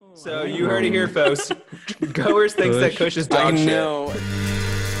So you heard it here, folks. Goers thinks that Kush is dog shit. I know.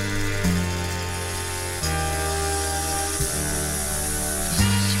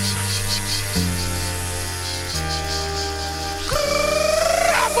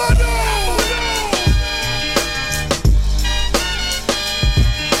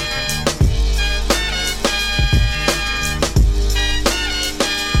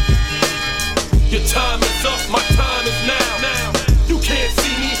 Your time is up, my time is now. You can't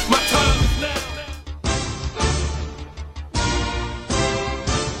see me, my time is now.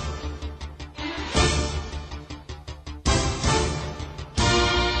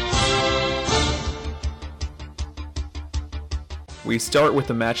 We start with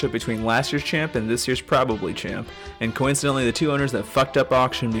the matchup between last year's champ and this year's probably champ, and coincidentally the two owners that fucked up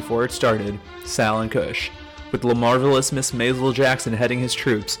auction before it started, Sal and Kush. With the marvelous Miss Maisel Jackson heading his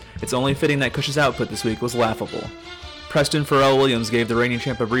troops, it's only fitting that Kush's output this week was laughable. Preston Pharrell Williams gave the reigning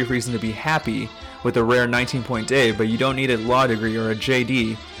champ a brief reason to be happy with a rare 19-point day, but you don't need a law degree or a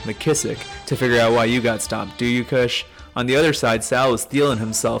JD McKissick to figure out why you got stomped, do you, Kush? On the other side, Sal was stealing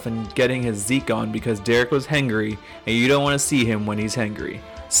himself and getting his Zeke on because Derek was hangry, and you don't want to see him when he's hangry.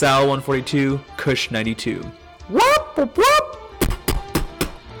 Sal 142, Kush 92. Whoop, whoop, whoop.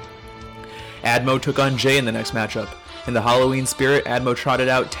 Admo took on Jay in the next matchup. In the Halloween spirit, Admo trotted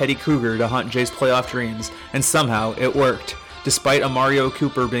out Teddy Kruger to haunt Jay's playoff dreams, and somehow it worked. Despite a Mario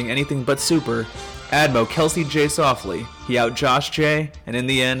Cooper being anything but super, Admo Kelsey'd Jay softly. He out-joshed Jay, and in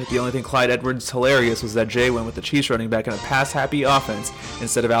the end, the only thing Clyde Edwards hilarious was that Jay went with the Chiefs running back in a pass-happy offense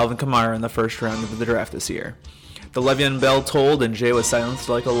instead of Alvin Kamara in the first round of the draft this year. The Le'Veon Bell tolled, and Jay was silenced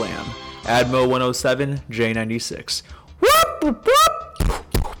like a lamb. Admo 107, Jay 96. Whoop, whoop, whoop.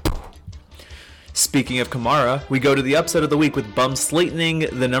 Speaking of Kamara, we go to the upset of the week with Bum slatening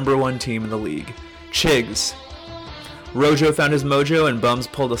the number one team in the league, Chigs. Rojo found his mojo and Bums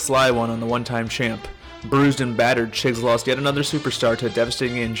pulled a sly one on the one-time champ. Bruised and battered, Chigs lost yet another superstar to a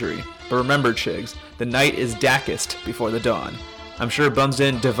devastating injury. But remember, Chigs, the night is darkest before the dawn. I'm sure Bums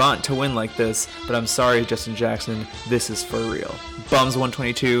didn't devant to win like this, but I'm sorry, Justin Jackson, this is for real. Bums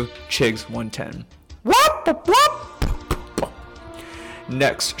 122, Chigs 110. Whoop, whoop, whoop.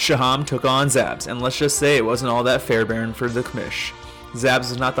 Next, Shaham took on Zabs, and let's just say it wasn't all that fair bearing for the commish. Zabs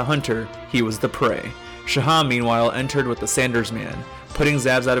was not the hunter, he was the prey. Shaham, meanwhile, entered with the Sanders man, putting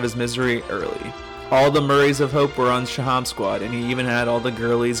Zabs out of his misery early. All the Murrays of Hope were on Shaham's squad, and he even had all the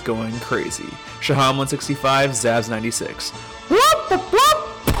girlies going crazy. Shaham 165, Zabs 96. Whoop, whoop, whoop.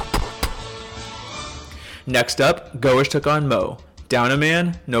 Next up, Goish took on Mo. Down a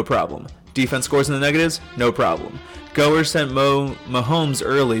man? No problem. Defense scores in the negatives? No problem. Goers sent Mahomes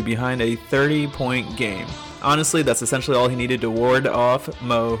early behind a 30-point game. Honestly, that's essentially all he needed to ward off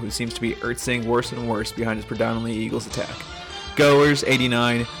Mo, who seems to be earthsing worse and worse behind his predominantly Eagles attack. Goers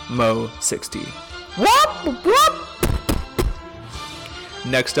 89, Mo 60. Whoop, whoop.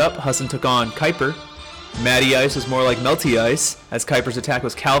 Next up, Hassan took on Kuiper. Matty Ice was more like Melty Ice, as Kuiper's attack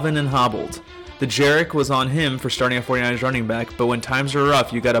was Calvin and hobbled. The Jarek was on him for starting a 49ers running back, but when times are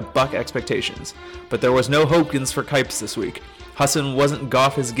rough, you gotta buck expectations. But there was no Hopkins for Kipes this week. Hassan wasn't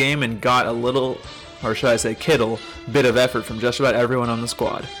Goff his game and got a little, or should I say Kittle, bit of effort from just about everyone on the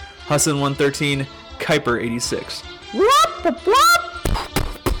squad. Hassan 113, Kuiper 86. Whoop, whoop, whoop.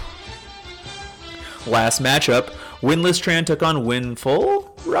 Last matchup, winless Tran took on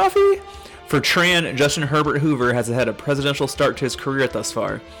winful Rafi? For Tran, Justin Herbert Hoover has had a presidential start to his career thus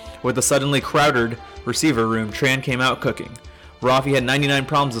far. With the suddenly crowded receiver room, Tran came out cooking. Rafi had 99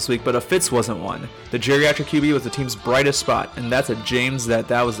 problems this week, but a Fitz wasn't one. The geriatric QB was the team's brightest spot, and that's a James that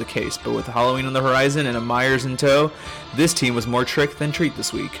was the case. But with Halloween on the horizon and a Myers in tow, this team was more trick than treat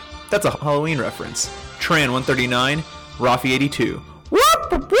this week. That's a Halloween reference. Tran 139, Rafi 82.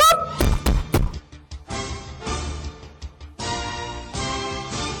 Whoop, whoop, whoop.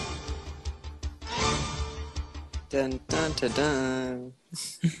 Dun, dun, dun, dun.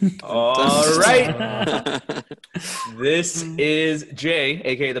 All right. This is Jay,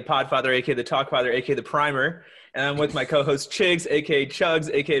 aka the Podfather, aka the Talkfather, aka the Primer, and I'm with my co-host Chigs, aka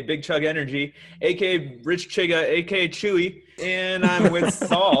Chugs, aka Big Chug Energy, aka Rich Chiga, aka Chewy, and I'm with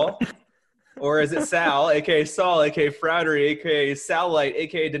Saul, or is it Sal, aka Saul, aka Froudery, aka Sal-Lite,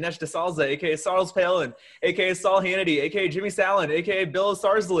 aka Dinesh DeSalza, aka Sarles Palin, aka Saul Hannity, aka Jimmy Sallin, aka Bill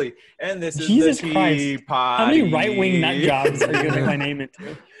Sarsley, and this is Jesus the Christ. Tea Potty. How many right-wing nut jobs are you going to my name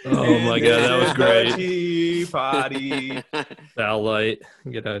into? Oh my god, that was great. Tea Potty. Light,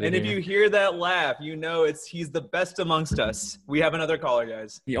 get out of And here. if you hear that laugh, you know he's the best amongst us. We have another caller,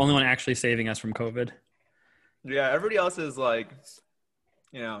 guys. The only one actually saving us from COVID. Yeah, everybody else is like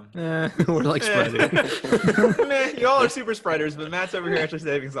you know. We're like spreading. Meh, you all are super spreaders, but Matt's over here actually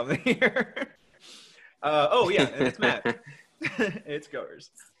saving something here. Oh yeah, and it's Matt. It's Goers.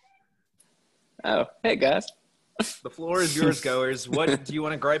 Oh, hey guys. The floor is yours, Goers. What do you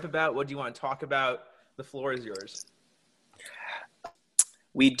want to gripe about? What do you want to talk about? The floor is yours.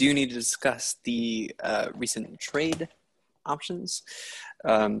 We do need to discuss the recent trade options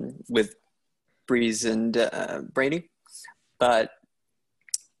with Breeze and Brady, but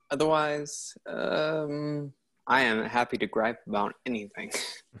otherwise, I am happy to gripe about anything.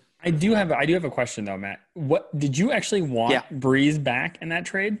 I do have a question though, Matt. What did you actually want Breeze back in that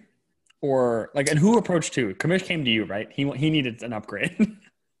trade, or like, and who approached who? Kamish came to you, right? He needed an upgrade.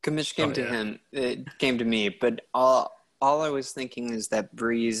 Kamish came to him. It came to me, but all I was thinking is that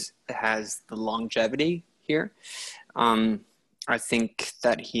Breeze has the longevity here. I think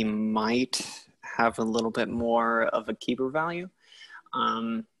that he might have a little bit more of a keeper value.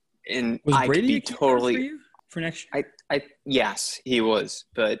 And Was I Brady could be a keeper totally for you for next year? Yes, he was,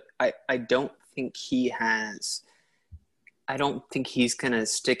 but I don't think he has. I don't think he's gonna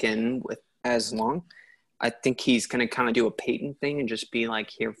stick in with as long. I think he's gonna kind of do a Peyton thing and just be like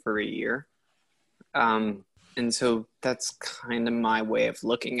here for a year. And so that's kind of my way of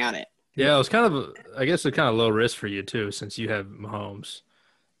looking at it. Yeah, it was kind of, I guess, a kind of low risk for you too, since you have Mahomes.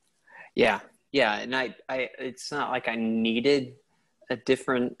 Yeah, and I it's not like I needed a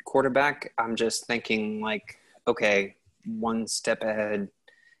different quarterback. I'm just thinking like, okay, one step ahead.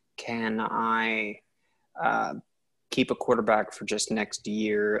 Can I keep a quarterback for just next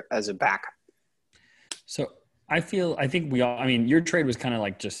year as a backup? So I think we all. I mean, your trade was kind of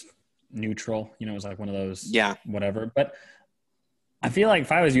like just neutral. You know, it was like one of those. Whatever. But I feel like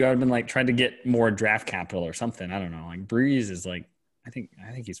if I was you, I would have been like trying to get more draft capital or something. I don't know. Like Breeze is like, I think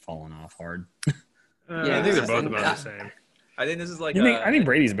he's fallen off hard. I think they're both about the same. I think this is like. I think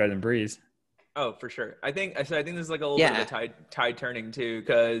Brady's better than Breeze. Oh, for sure. I think this is like a little bit of a tide turning too,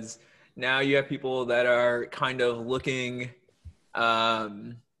 because now you have people that are kind of looking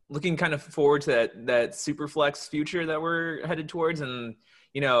kind of forward to that super flex future that we're headed towards, and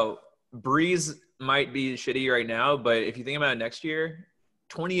you know, Breeze might be shitty right now, but if you think about it next year,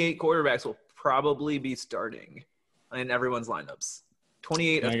 28 quarterbacks will probably be starting in everyone's lineups.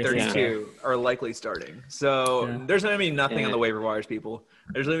 28 of 32 are likely starting. So there's going to be nothing on the waiver wires, people.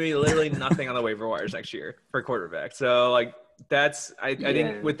 There's going to be literally nothing on the waiver wires next year for quarterback. So like that's I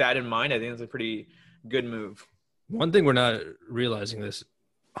think with that in mind, I think it's a pretty good move. One thing we're not realizing this.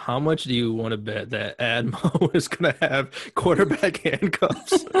 How much do you want to bet that Admo is going to have quarterback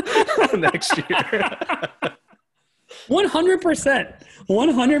handcuffs next year? 100%.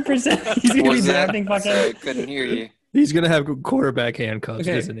 100%. He's going to be drafting fucking. Sorry, I couldn't hear you. He's going to have quarterback handcuffs,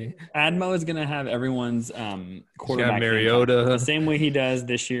 isn't he? Admo is going to have everyone's quarterback Mariota. handcuffs, the same way he does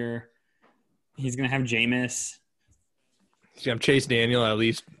this year. He's going to have Jameis. He's going to have Chase Daniel at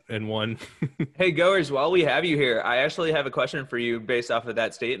least in one. Hey, Goers, while we have you here, I actually have a question for you based off of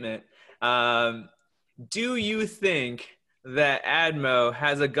that statement. Do you think that Admo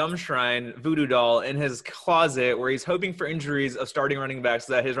has a Gumshrine voodoo doll in his closet where he's hoping for injuries of starting running backs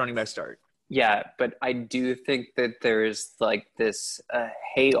so that his running backs start? Yeah, but I do think that there's like this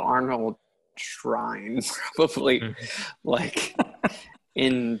Hey Arnold shrine probably like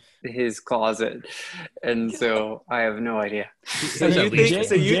in his closet, and so I have no idea. So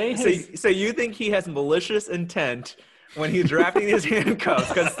you think he has malicious intent when he's drafting his handcuffs?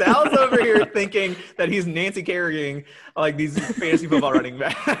 Because Sal's over here thinking that he's Nancy Kerrigan like these fantasy football running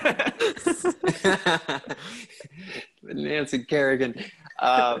backs. Nancy Kerrigan.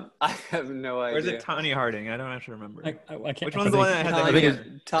 I have no idea. Or is it Tanya Harding? I don't actually remember. I can't. Which one's the one that has I think it's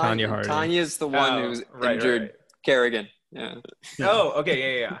Tanya Harding. Tanya's the one who's injured Kerrigan. Yeah. Oh,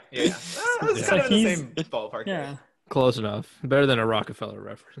 okay. Yeah. It's kind of in the same ballpark. Yeah. Close enough. Better than a Rockefeller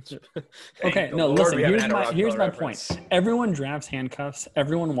reference. Okay, no, listen, here's my point. Everyone drafts handcuffs.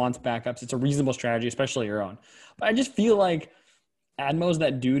 Everyone wants backups. It's a reasonable strategy, especially your own. But I just feel like Admo's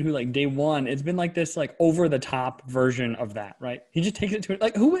that dude who, like, day one, it's been like this, like, over-the-top version of that, right? He just takes it to it.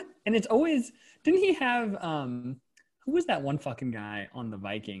 Like, who – and it's always – didn't he have who was that one fucking guy on the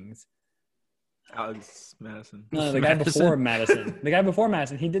Vikings? Alex Madison. No, the guy before Madison. The guy before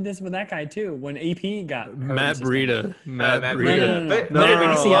Madison. He did this with that guy too. When AP got hurt. Matt Breida. Matt Breida. No,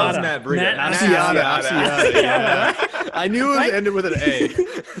 Matt Breida. Asiata. Yeah. I knew it ended with an A.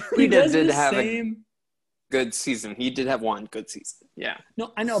 He did have a good season. He did have one good season. Yeah.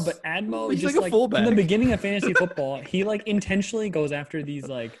 No, I know, but Admo He's just like a fullback. in the beginning of fantasy football, he like intentionally goes after these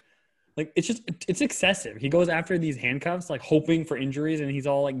like it's excessive. He goes after these handcuffs, like hoping for injuries, and he's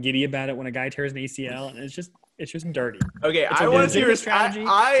all like giddy about it when a guy tears an ACL, and It's just dirty. Okay, It's I a want to see legitimate strategy.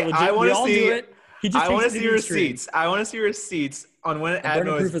 I want to see. I want to see extreme. receipts. I want to see receipts on when burden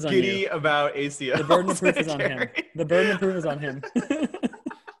of Admo proof is is on giddy you. about ACL. The burden of proof is on him. The burden of proof is on him.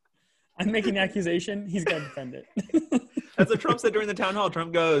 I'm making an accusation. He's got to defend it. That's what Trump said during the town hall.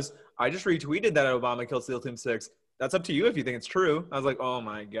 Trump goes, "I just retweeted that Obama killed SEAL Team 6. That's up to you if you think it's true." I was like, "Oh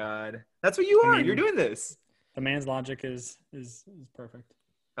my god, that's what you are. You're doing this." The man's logic is perfect.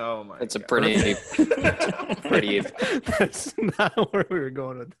 Oh my. It's a god. pretty. That's not where we were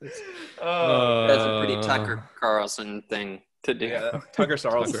going with this. That's a pretty Tucker Carlson thing to do. Yeah, Tucker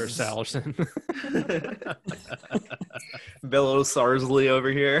Carlson. Tucker Carlson. Bill Sarsley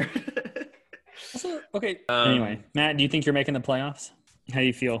over here. Okay. Anyway, Matt, do you think you're making the playoffs? How do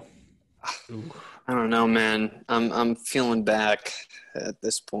you feel? I don't know, man. I'm feeling back at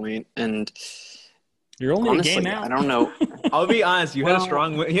this point, and You're only honestly, a game out. I don't know. I'll be honest. You had a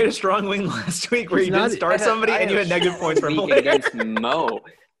strong win last week where you didn't start somebody and you had negative points for a week player. against Mo.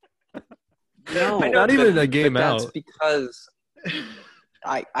 No, Not even a game but out. That's because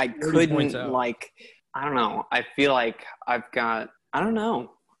I 30 points couldn't out. I don't know. I feel like I've got. I don't know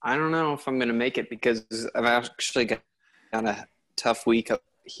if I'm gonna make it because I've actually got a tough week up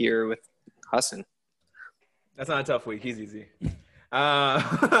here with Hassan. That's not a tough week. He's easy.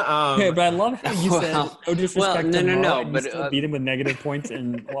 Okay, but I love how you said, "Oh, disrespect to Mo," no, and you but still beat him with negative points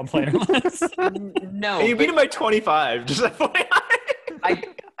in one player less. No, And you beat him by 25. Just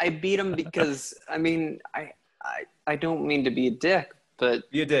FYI. I beat him because I don't mean to be a dick,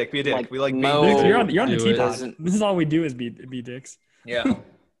 but Be a dick. Like we like Mo- being You're on the Do it. teapot. This is all we do is be dicks. Yeah.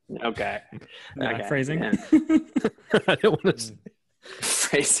 okay. Yeah, phrasing. yeah. I don't want to say.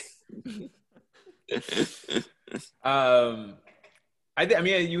 Phrasing. I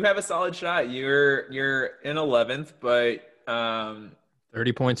mean, you have a solid shot. You're in 11th, but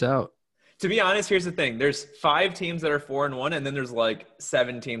 30 points out. to be honest, here's the thing: there's 5 teams that are 4-1, and then there's like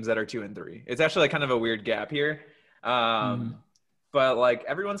 7 teams that are 2-3. It's actually like kind of a weird gap here. But like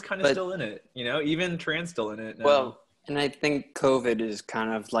everyone's kind of still in it, you know. Even Tran's still in it now. Well, and I think COVID is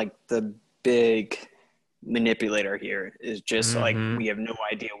kind of like the big manipulator here. Is just like we have no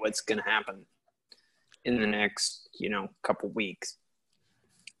idea what's going to happen in the next, couple weeks.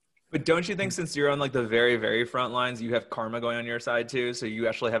 But don't you think since you're on like the very, very front lines, you have karma going on your side too, so you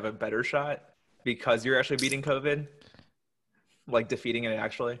actually have a better shot because you're actually beating COVID, like defeating it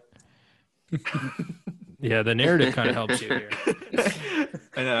actually? Yeah, the narrative kind of helps you here.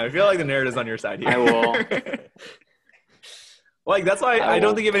 I know. I feel like the narrative's on your side here. I will. Like that's why I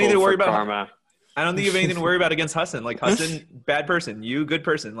don't think you have anything to worry about. Karma. I don't think you have anything to worry about against Hassan. Like Hassan, bad person. You, good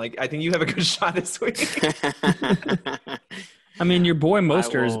person. Like I think you have a good shot this week. I mean, your boy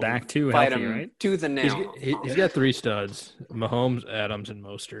Mostert is will back too, Fight healthy, him right? to the nail. He's got 3 studs: Mahomes, Adams, and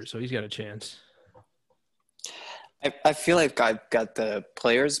Mostert. So he's got a chance. I feel like I've got the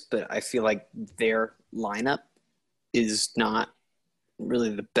players, but I feel like their lineup is not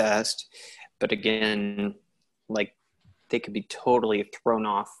really the best. But again, like they could be totally thrown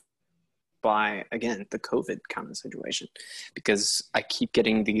off by, again, the COVID kind of situation, because I keep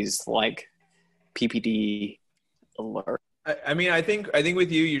getting these like PPD alerts. I mean, I think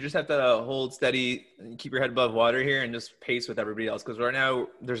with you just have to hold steady and keep your head above water here and just pace with everybody else. Because right now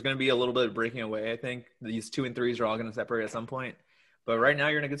there's going to be a little bit of breaking away. I think these 2 and 3s are all going to separate at some point. But right now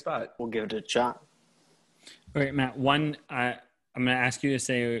you're in a good spot. We'll give it a shot. All right, Matt. I'm going to ask you to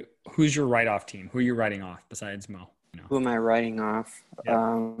say who's your write-off team. Who are you writing off besides Mo? No. Who am I writing off? Yeah.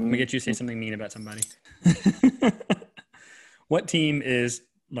 Let me get you to say something mean about somebody. What team is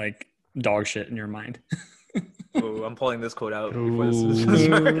like dog shit in your mind? Oh, I'm pulling this quote out before this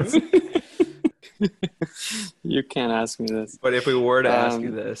starts. You can't ask me this. But if we were to ask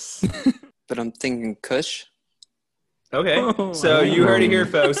you this. But I'm thinking Kush. Okay, so you heard it here,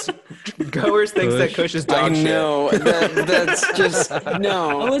 folks. Goers thinks that Kush is dog shit. I know. That's just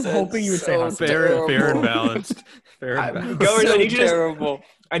no. I was hoping you would say Hassan. Fair and balanced. Fair and balanced. Goers, So I need you terrible.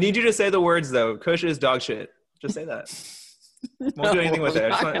 I need you to say the words though. Kush is dog shit. Just say that. Won't do anything with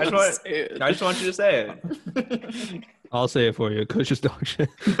it. I just want you to say it. I'll say it for you. Kush is dog shit.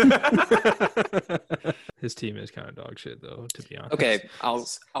 His team is kind of dog shit, though, to be honest. Okay, I'll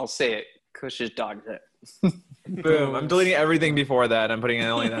say it. Kush is dog shit. Boom. I'm deleting everything before that. I'm putting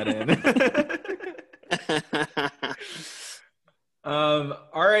only that in. All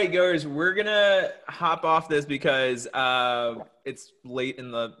right, goers, we're gonna hop off this because it's late in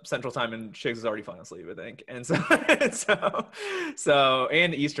the Central Time and Shiggs is already falling asleep, I think. And so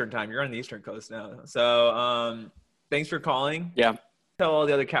and Eastern Time. You're on the Eastern Coast now. So thanks for calling. Yeah, Tell all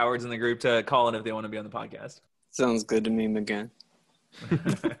the other cowards in the group to call in if they want to be on the podcast. sounds good to me, McGann.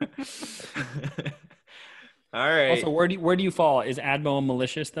 All right. Also, where do you fall? Is Admo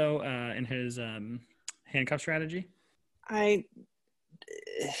malicious though in his handcuff strategy? I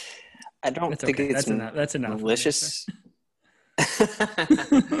don't think okay. it's that's enough. Malicious.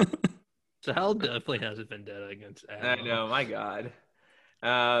 Sal definitely hasn't been dead against Admo. I know, my God.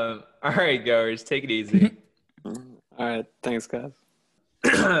 All right, goers, take it easy. All right, thanks, guys.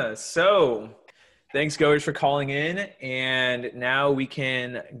 So, thanks, goers, for calling in. And now we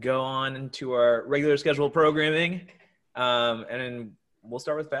can go on into our regular scheduled programming. And then we'll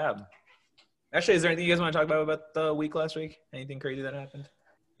start with Fab. Actually, is there anything you guys want to talk about the week last week? Anything crazy that happened?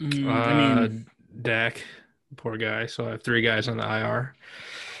 I mean, Dak, poor guy. So I have 3 guys on the IR.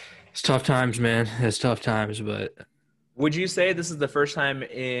 It's tough times, man. It's tough times, but would you say this is the first time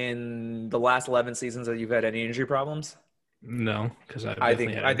in the last 11 seasons that you've had any injury problems? no, because I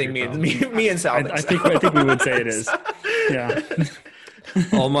think me and Sal. I think we would say it is. Yeah.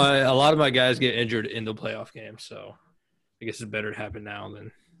 a lot of my guys get injured in the playoff game, so I guess it's better to happen now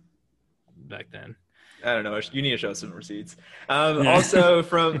than back then. I don't know. You need to show us some receipts. Also,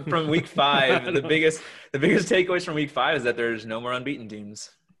 from week 5, the biggest takeaways from week 5 is that there's no more unbeaten teams.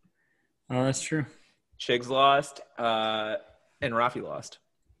 Oh, that's true. Chigs lost, and Rafi lost.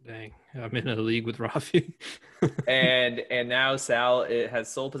 Dang, I'm in a league with Rafi. and now Sal has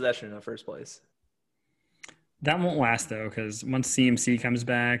sole possession of first place. That won't last though, because once CMC comes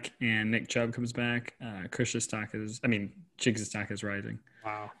back and Nick Chubb comes back, Chris' stock Chigs' stock is rising.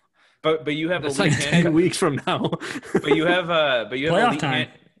 Wow. But you have it's like 10 weeks from now. but you have playoff time.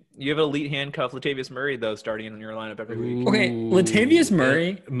 You have elite handcuff Latavius Murray though starting in your lineup every week. Okay, Latavius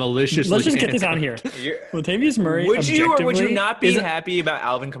Murray. Maliciously. Let's just get this out here. Latavius Murray. Would you or would you not be happy about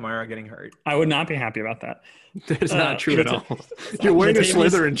Alvin Kamara getting hurt? I would not be happy about that. That's not true at all. You're wearing a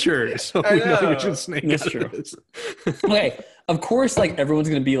Slytherin shirt, so we know you're just snake. That's true. Okay, of course, like everyone's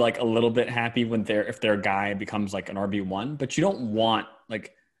gonna be like a little bit happy when if their guy becomes like an RB1, but you don't want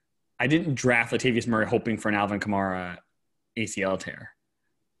like. I didn't draft Latavius Murray hoping for an Alvin Kamara ACL tear.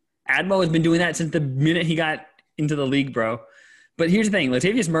 Admo has been doing that since the minute he got into the league, bro. But here's the thing.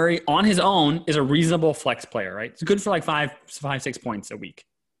 Latavius Murray on his own is a reasonable flex player, right? It's good for like 5-6 points a week.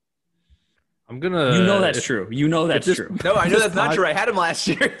 I'm going to... You know that's true. You know that's true. No, I know that's not true. I had him last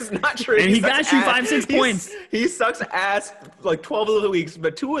year. It's not true. And he got you 5-6 points. He sucks ass like 12 of the weeks,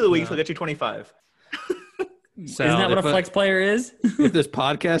 but 2 of the weeks he'll get you 25 Sal, isn't that what a flex player is? If this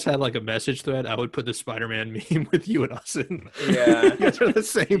podcast had like a message thread, I would put the Spider-Man meme with you and us in. Yeah. You guys are the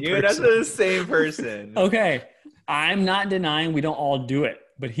same person. You guys are the same person. Okay. I'm not denying we don't all do it.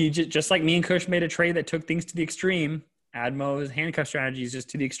 But he just like me and Kush made a trade that took things to the extreme. Admo's handcuff strategy is just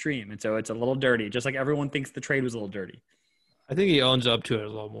to the extreme. And so it's a little dirty. Just like everyone thinks the trade was a little dirty. I think he owns up to it a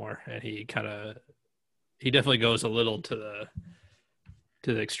little more. And he definitely goes a little to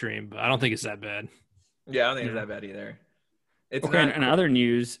the extreme. But I don't think it's that bad. Yeah, I don't think it's that bad either. It's okay, not... and other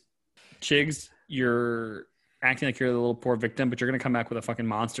news, Chigs, you're acting like you're the little poor victim, but you're going to come back with a fucking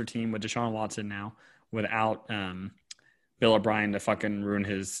monster team with Deshaun Watson now without Bill O'Brien to fucking ruin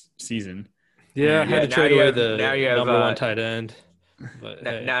his season. Yeah, I had to trade away the number 1 tight end. But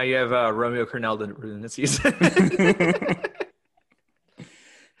now you have Romeo Cornell to ruin the season.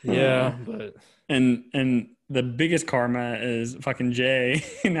 Yeah, but... And the biggest karma is fucking Jay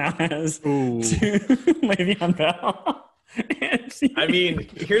now has Le'Veon Bell. I mean,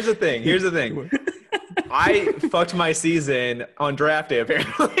 here's the thing. I fucked my season on draft day,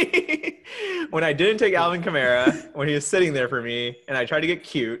 apparently. When I didn't take Alvin Kamara, when he was sitting there for me, and I tried to get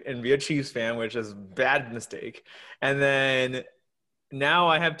cute and be a Chiefs fan, which is a bad mistake. And then now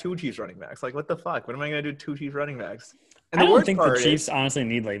I have 2 Chiefs running backs. Like, what the fuck? What am I going to do 2 Chiefs running backs? And I don't think the Chiefs honestly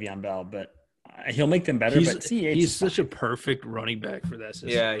need Le'Veon Bell, but he'll make them better. He's such a perfect running back for that system.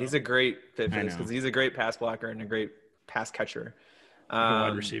 Yeah, he's a great fit for this because he's a great pass blocker and a great pass catcher.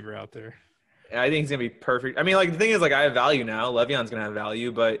 Wide receiver out there. I think he's going to be perfect. I mean, like, the thing is, like, I have value now. Le'Veon's going to have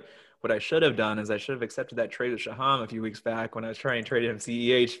value, but what I should have done is I should have accepted that trade with Shaham a few weeks back when I was trying to trade him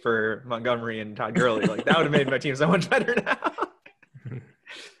CEH for Montgomery and Todd Gurley. Like, that would have made my team so much better now.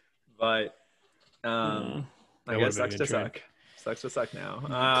 But I guess sucks to suck. Sucks to suck now.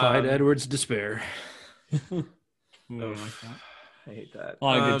 Clyde Edwards despair. I hate that. A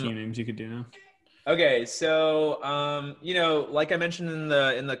lot of good team names you could do now. Okay, so like I mentioned in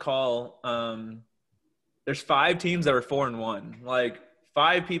the call, there's 5 teams that are 4-1. Like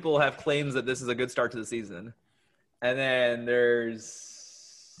 5 people have claims that this is a good start to the season, and then there's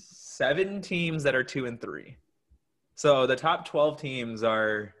 7 teams that are 2-3. So the top 12 teams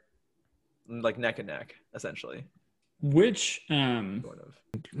are like neck and neck, essentially. Which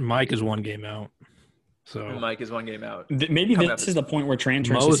Mike is 1 game out. So Mike is 1 game out. Maybe this is the point where Tran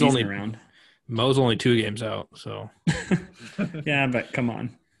turns his season around. Mo's only 2 games out, so. Yeah, but come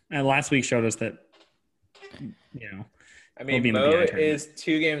on. Last week showed us that, I mean, We'll be in the Mo BI tournament. is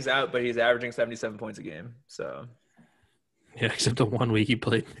 2 games out, but he's averaging 77 points a game. So, Yeah, except the 1 week he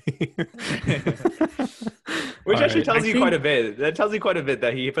played me. which All actually right. tells you quite a bit. That tells you quite a bit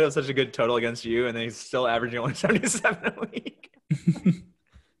that he put up such a good total against you, and then he's still averaging only 77 a week.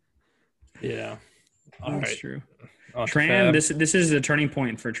 Yeah. All That's right. true. On to Tran, Fab. this is a turning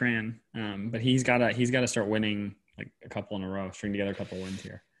point for Tran. But he's gotta start winning like a couple in a row, string together a couple wins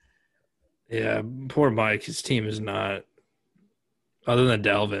here. Yeah, poor Mike. His team is not, other than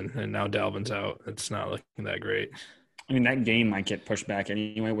Dalvin, and now Dalvin's out. It's not looking that great. I mean, that game might get pushed back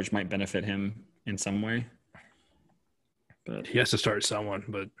anyway, which might benefit him in some way. But He has to start someone,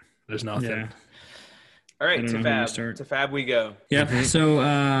 but there's nothing. yeah. All I right, don't to know who to Fab. start. To Fab we go. Yep. So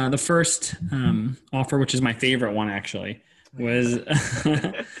the first offer, which is my favorite one actually, was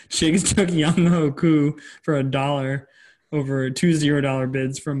Shigs took Young Hoku for $1 over 2 $0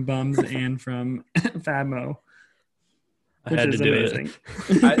 bids from Bums and from Fabmo. I Which had to is do amazing.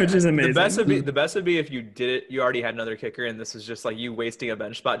 it. Which is amazing. The best would be if you did it. You already had another kicker, and this is just like you wasting a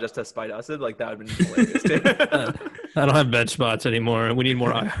bench spot just to spite us. Like that would have been hilarious. Too. I don't have bench spots anymore. We need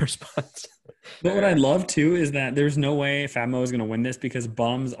more IR spots. But what I love too is that there's no way Fabmo is going to win this because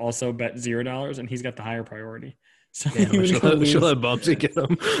Bums also bet $0 and he's got the higher priority. So he was She'll gonna let lose. Bumsy get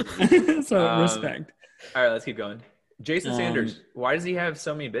him. So respect. All right, let's keep going. Jason Sanders. Why does he have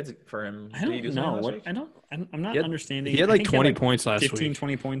so many bids for him? I Did he don't do something know. last week? I'm not He had- understanding. He had I like think 20 points last 15, week.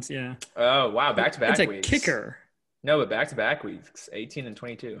 20 points. Yeah. Oh wow, back to back It's a weeks. kicker. No, but back to back weeks, 18 and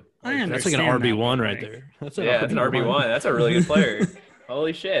 22. I understand. That's like an that, RB1 but, right like, there. That's That's an RB1. That's a really good player.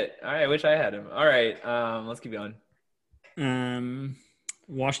 Holy shit! All right, I wish I had him. All right, let's keep going.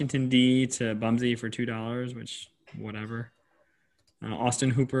 Washington D to Bumsy for $2, which whatever.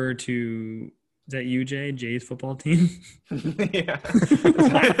 Austin Hooper to is that UJ Jay's football team? Yeah.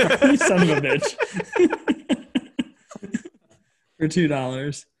 You son of a bitch. For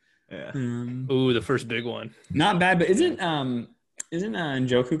 $2. Yeah. Ooh, the first big one. Not bad, but isn't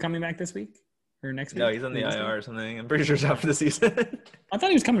Njoku coming back this week or next week? No, he's on the Or this IR or week? something. I'm pretty sure it's out for the season. I thought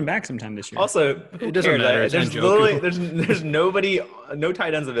he was coming back sometime this year. Also, who It doesn't cares? matter. It's There's Njoku. literally there's nobody, no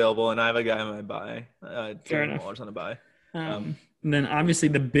tight ends available, and I have a guy on my buy. Fair Taylor enough. Waller's on a buy. And then obviously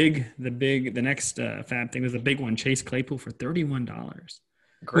the next Fab thing was the big one, Chase Claypool for $31.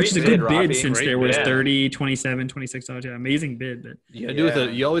 Great Which is a good bid Rafi. since Great there was bid. 30, 27, $26. Yeah, amazing bid. But You gotta do with Yeah.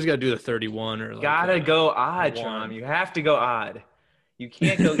 you always got to do the 31 or like Gotta go odd, one. John. You have to go odd. You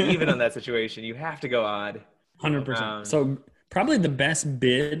can't go even on that situation. You have to go odd. 100%. So probably the best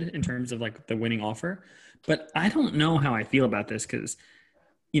bid in terms of like the winning offer. But I don't know how I feel about this because,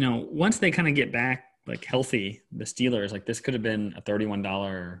 once they kind of get back like healthy, the Steelers, like this could have been a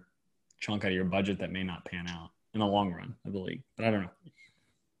 $31 chunk out of your budget that may not pan out in the long run of the league. But I don't know.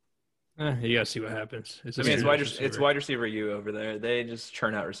 You gotta see what happens. It's I mean, it's receiver. wide receiver you over there. They just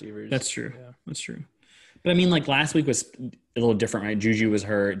churn out receivers. That's true. Yeah. That's true. But I mean, like last week was a little different, right? Juju was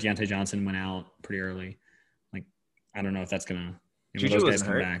hurt. Deontay Johnson went out pretty early. Like, I don't know if that's gonna. Juju those was guys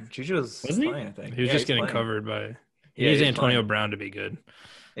come hurt. back. Juju was Wasn't he? fine, I think. He was Yeah, just he's getting playing. covered by. He Yeah, needs he's Antonio fine. Brown to be good.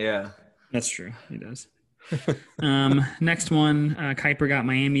 Yeah. That's true. He does. Next one, Kuiper got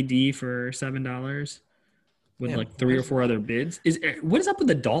Miami D for $7 with Yeah, like 3 or 4 other bids. What is up with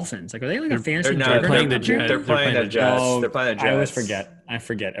the Dolphins? Like, are they like a fantasy They're not juggernaut playing the up there? Jets. They're playing the Jets. Oh, They're playing the Jets. I always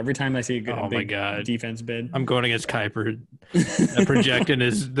forget. Every time I see a Oh my big God. defense bid. I'm going against Kuiper. The projection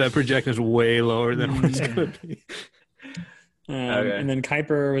is way lower than what it's gonna be. Okay. And then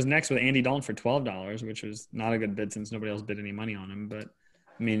Kuiper was next with Andy Dalton for $12, which was not a good bid since nobody else bid any money on him. But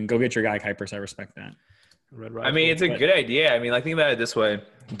I mean, go get your guy Kuiper. So I respect that. Red I mean, it's a But- good idea. I mean, like think about it this way: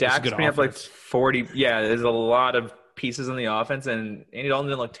 Dak's good putting up like offense. 40. Yeah, there's a lot of pieces on the offense, and Andy Dalton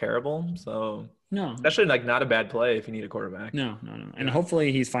didn't look terrible. So No, it's actually like not a bad play if you need a quarterback. no. And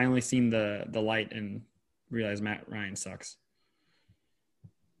hopefully he's finally seen the light and realized Matt Ryan sucks.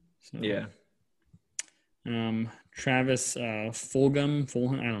 So, Yeah. Travis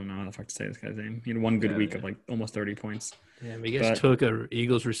Fulgham, I don't know how the fuck to say this guy's name. He had one good Yeah, week yeah. of like almost 30 points. Yeah, you guys But- took a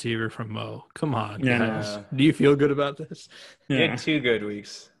Eagles receiver from Mo. Come on, Yeah, guys. no. Do you feel good about this? He Yeah, had 2 good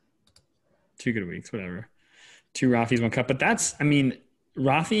weeks. 2 good weeks, whatever. 2 Rafis, 1 cup. But that's, I mean,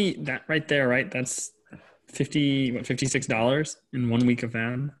 Rafi, that right there, right? That's $56 in 1 week of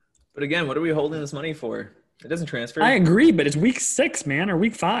Fab. But again, what are we holding this money for? It doesn't transfer. I agree, but it's week 6, man, or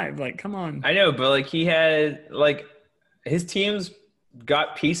week 5. Like, come on. I know, but like he had like his team's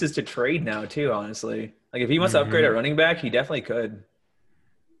got pieces to trade now too. Honestly, like if he wants to upgrade at running back, he definitely could.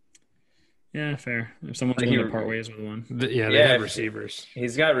 Yeah, fair. If someone's Like willing he- to part ways with one. They Yeah, have if- receivers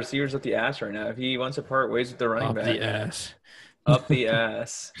He's got receivers up the ass right now. If he wants to part ways with the running up back, the ass. up the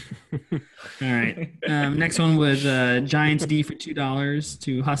ass. All right. Next one was Giants D for $2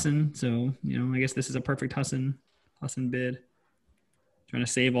 to Hassan. So, I guess this is a perfect Hassan bid. Trying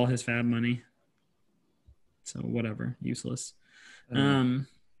to save all his fab money. So whatever, useless.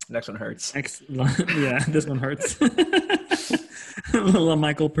 Next one hurts. Yeah, this one hurts. Little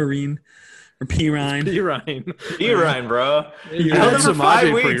Michael Perrine or Pirine. Ryan, bro. You I held had him for 5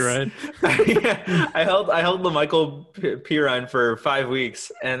 Samaje weeks. pre-ride. Yeah, I held LaMichael Pirine for 5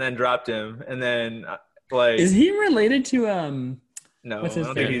 weeks and then dropped him. And then Is he related to no, what's his I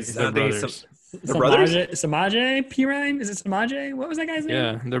don't name? think he's. They're I don't think he's brothers. They're brothers? Samaje Pirine? Is it Samaje? What was that guy's name?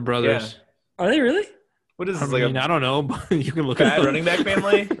 Yeah, they're brothers. Are they really? What is I this, mean, like I don't know, but you can look a at bad running back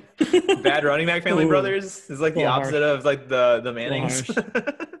family? Bad running back family Ooh. brothers is like the Little opposite of like the Mannings.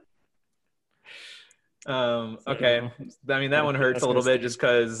 Okay. I mean, that one hurts That's a little gonna bit just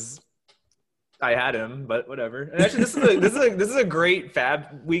because I had him, but whatever. And actually, this is a great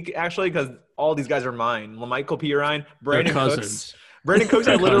fab week actually because all these guys are mine. LaMichael Pirine, Brandon Cooks. cousins. Brandon Cooks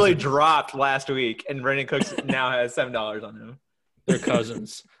I They're literally cousins. dropped last week, and Brandon Cooks now has $7 on him. They're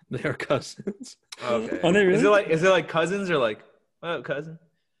cousins. They are cousins. Okay. Are they really? Is it like cousins or like cousin?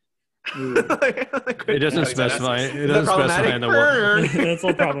 It doesn't specify. It Is that doesn't specify problematic? in the one. That's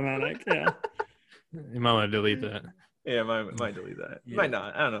all problematic. Yeah. You might want to delete that. Yeah, might delete that. Yeah. Might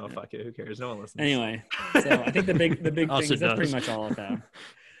not. I don't know. Fuck it. Who cares? No one listens. Anyway, so I think the big Also thing is that's pretty does. much all of that.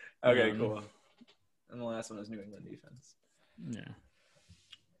 Okay, cool. And the last one is New England defense. Yeah.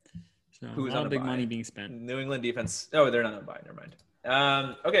 So Who's a lot on of a big bye? money being spent. New England defense. Oh, they're not on bye. Never mind.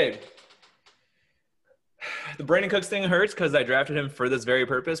 Okay. The Brandon Cooks thing hurts because I drafted him for this very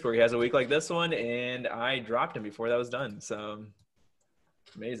purpose, where he has a week like this one, and I dropped him before that was done. So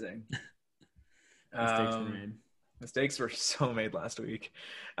amazing. Mistakes were made. Mistakes were so made last week.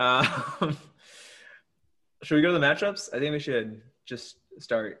 Should we go to the matchups? I think we should just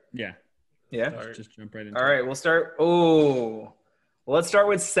start. Yeah. Yeah. Just jump right into All right, we'll start. Well, let's start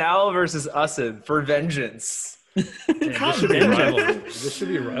with Sal versus Usad for vengeance. This should be a rivalry. This should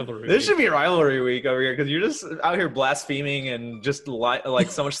be a rivalry. This should be a rivalry week over here because you're just out here blaspheming and just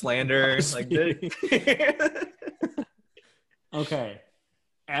like so much slander. Okay.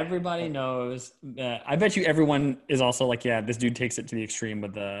 Everybody knows that. I bet you everyone is also like, yeah, this dude takes it to the extreme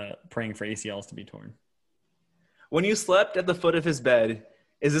with the praying for ACLs to be torn. When you slept at the foot of his bed,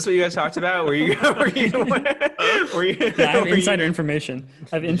 is this what you guys talked about? Were you Yeah, I have insider information.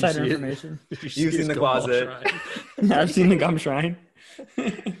 You've seen the closet. I've seen the gum shrine.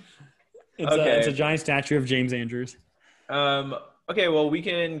 It's Okay. a giant statue of James Andrews. Okay, well, we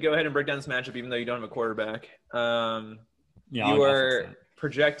can go ahead and break down this matchup even though you don't have a quarterback. Yeah, You I'll are fix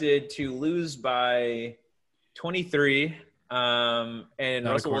projected to lose by 23, and a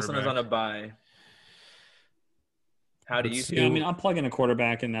Russell Wilson is quarterback. on a bye. How do you Let's feel? Yeah, I mean, I'll plug in a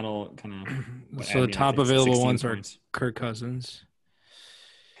quarterback, and that'll kind of. So the top available ones are Kirk Cousins,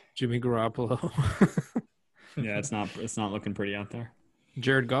 Jimmy Garoppolo, Yeah, it's not looking pretty out there.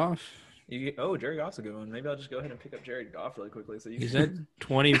 Jared Goff. Jared Goff's a good one. Maybe I'll just go ahead and pick up Jared Goff really quickly. So you He's can. at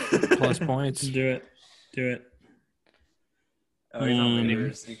 20 plus points. Do it. Oh, he's on Um,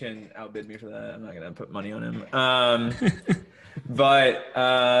 waivers. You can outbid me for that. I'm not gonna put money on him. But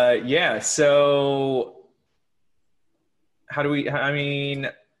yeah. So how do we? I mean,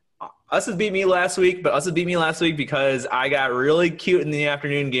 Usad beat me last week, but Usad beat me last week because I got really cute in the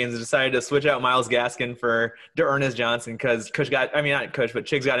afternoon games and decided to switch out Myles Gaskin for D'Ernest Johnson because Chiggs got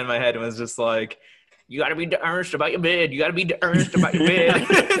in my head and was just like, you got to be earnest about your bid. You got to be earnest about your bid.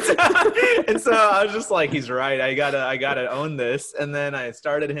 and so I was just like, he's right. I gotta own this. And then I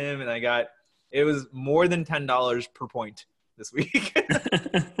started him, and it was more than $10 per point this week.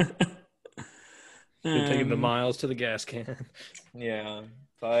 You're taking the miles to the gas can. Yeah,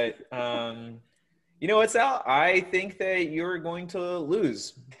 but you know what, Sal? I think that you're going to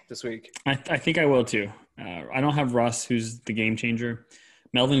lose this week. I think I will too. I don't have Russ, who's the game changer.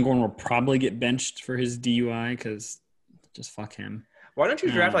 Melvin Gordon will probably get benched for his DUI because just fuck him. Why don't you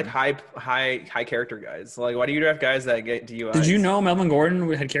draft like high character guys? Like, why do you draft guys that get DUIs? Did you know Melvin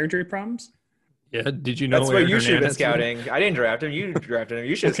Gordon had character problems? Yeah, did you know That's what Aaron you should have been Hernandez did? scouting. I didn't draft him. You drafted him.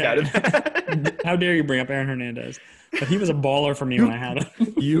 You should have Okay. scouted that. How dare you bring up Aaron Hernandez? But he was a baller for me when I had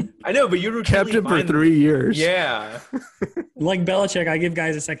him. You I know, but you kept routinely him for find- 3 years. Yeah. Like Belichick, I give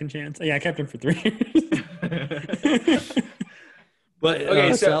guys a second chance. Yeah, I kept him for 3 years. But Okay,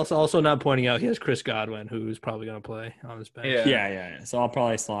 so- Sal's also not pointing out he has Chris Godwin, who's probably going to play on his bench. Yeah. Yeah. So I'll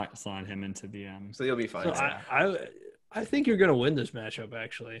probably slot him into the So you'll be fine. So I think you're going to win this matchup,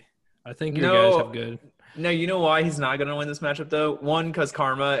 actually. I think your guys have good. No, you know why he's not going to win this matchup, though? One, because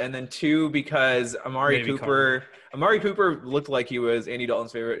karma, and then two, because Amari Cooper looked like he was Andy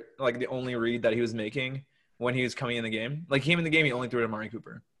Dalton's favorite, like the only read that he was making when he was coming in the game. Like, he came in the game, he only threw to Amari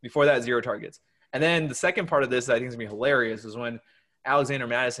Cooper. Before that, 0 targets. And then the second part of this that I think is going to be hilarious is when Alexander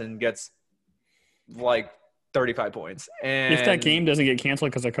Madison gets, like, 35 points. And if that game doesn't get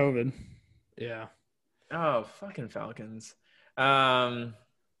canceled because of COVID. Yeah. Oh, fucking Falcons.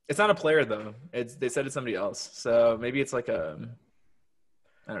 It's not a player though. They said it's somebody else. So maybe it's like I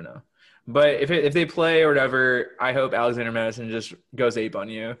don't know. But if they play or whatever, I hope Alexander Madison just goes ape on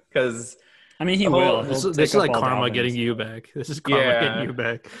you because I mean he will. This is like karma getting you back. This is karma getting you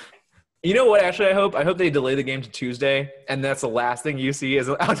back. You know what? Actually, I hope they delay the game to Tuesday, and that's the last thing you see is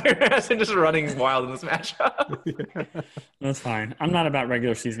Alexander Madison just running wild in this matchup. That's fine. I'm not about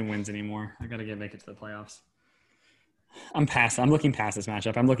regular season wins anymore. I got to make it to the playoffs. I'm looking past this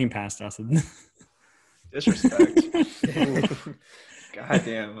matchup. I'm looking past us. Disrespect. God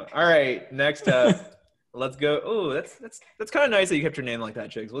damn. All right, next up, let's go. Oh, that's kind of nice that you kept your name like that,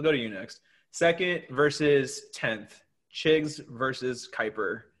 Chigs. We'll go to you next. 2nd versus 10th. Chigs versus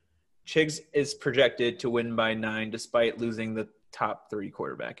Kuiper. Chigs is projected to win by 9 despite losing the top 3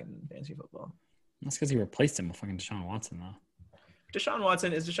 quarterback in fantasy football. That's because he replaced him with fucking Deshaun Watson, though. Deshaun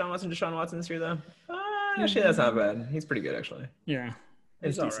Watson this year, though? Actually, that's not bad. He's pretty good, actually. Yeah.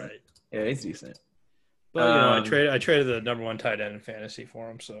 He's all decent. right. Yeah, he's decent. But, I traded the number 1 tight end in fantasy for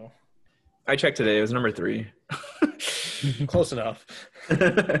him, so. I checked today. It was number 3. Close enough.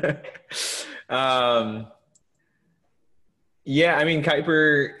 Yeah, I mean,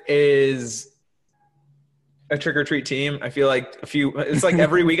 Kuiper is a trick-or-treat team. I feel like it's like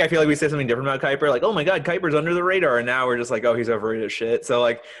every week I feel like we say something different about Kuiper. Like, oh my God, Kuiper's under the radar. And now we're just like, oh, he's overrated as shit. So,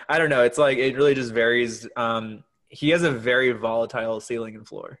 like, I don't know. It's like, it really just varies. He has a very volatile ceiling and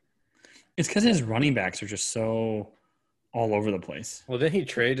floor. It's because his running backs are just so all over the place. Well, didn't he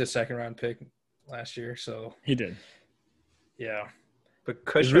trade a 2nd-round pick last year? So he did. Yeah. But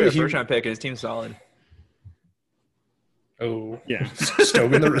Kush trade a 1st-round pick and his team's solid. Oh yeah,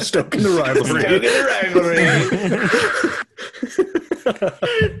 stoking the rivalry.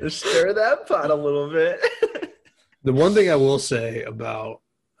 Stir that pot a little bit. The one thing I will say about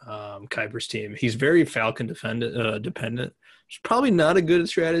Kuiper's team, he's very Falcon dependent. It's probably not a good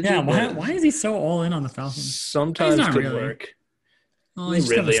strategy. Yeah, why is he so all in on the Falcons? Sometimes it could work. Oh, he's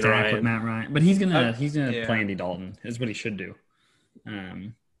Ridley and Ryan with Matt Ryan, but he's gonna play Andy Dalton. Is what he should do.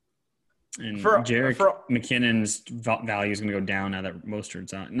 And Jerick McKinnon's value is going to go down now that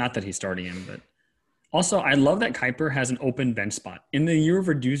Mostert's out. Not that he's starting him, but also I love that Kuiper has an open bench spot. In the year of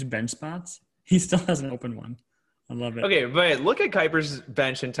reduced bench spots, he still has an open one. I love it. Okay, but look at Kuiper's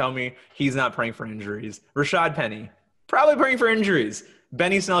bench and tell me he's not praying for injuries. Rashad Penny, probably praying for injuries.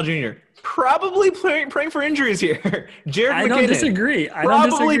 Benny Snell Jr., probably praying for injuries here. Jerick McKinnon. I don't disagree.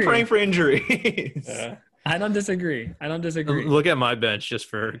 Probably praying for injuries. Yeah. I don't disagree. Look at my bench just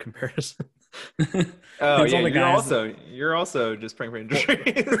for comparison. Oh yeah, you're also just praying for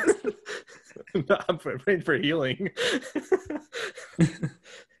injuries. No, I'm praying for healing.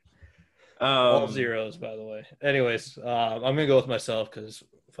 All zeros, by the way. Anyways, I'm gonna go with myself because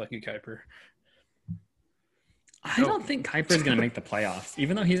fuck you, Kuiper. I don't think Kuiper is gonna make the playoffs,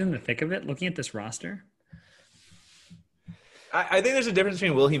 even though he's in the thick of it. Looking at this roster. I think there's a difference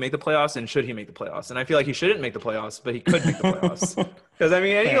between will he make the playoffs and should he make the playoffs. And I feel like he shouldn't make the playoffs, but he could make the playoffs. Because, I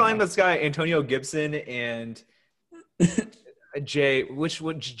mean, any line that's got Antonio Gibson and Jay, which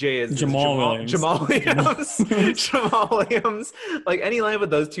Jay is? Jamal Williams. Jamal Williams. Like, any line with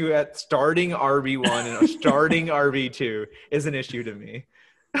those two at starting RB1 and starting RB2 is an issue to me.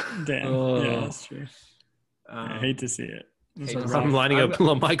 Damn. Yeah, that's true. I hate to see it. I'm lining up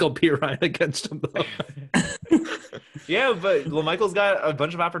Michael Pirine against him, though. Yeah, but LaMichael's got a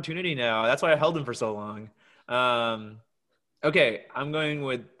bunch of opportunity now. That's why I held him for so long. Okay, I'm going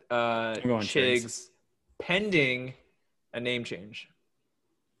with Chigs pending a name change.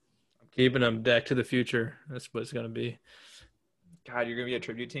 I'm keeping him Back to the Future. That's what it's going to be. God, you're going to be a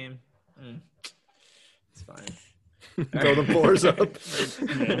tribute team? It's fine. Throw the floors up.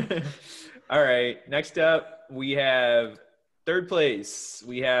 All right, next up, we have – 3rd place,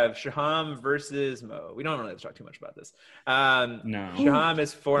 we have Shaham versus Mo. We don't really have to talk too much about this. No. Shaham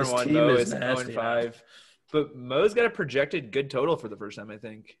is 4-1. Mo is 0-5. But Mo's got a projected good total for the first time, I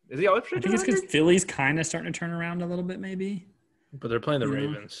think. Is he always projected? I think it's because Philly's kind of starting to turn around a little bit, maybe. But they're playing the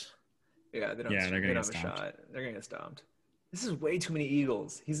Ravens. Yeah, they're going to get a shot. They're going to get stomped. This is way too many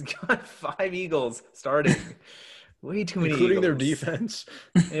Eagles. He's got 5 Eagles starting. Way too many including Eagles. Their defense.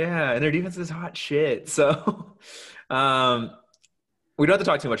 Yeah, and their defense is hot shit. So, We don't have to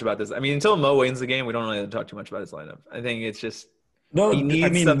talk too much about this. I mean, until Mo wins the game, we don't really have to talk too much about his lineup. I think it's just No, he needs I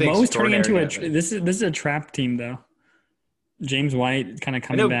mean, something Mo's turning into extraordinary this is a trap team though. James White kind of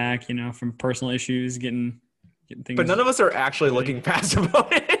coming back, from personal issues, getting things. But none of us are actually looking past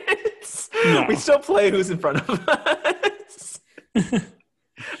opponents. No. We still play who's in front of us.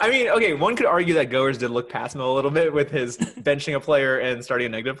 I mean, okay, one could argue that Goers did look past Mo a little bit with his benching a player and starting a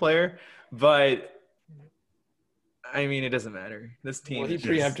negative player, but I mean, it doesn't matter. This team. Well, he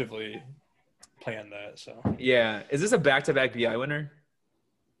preemptively planned that, so. Yeah. Is this a back-to-back BI winner?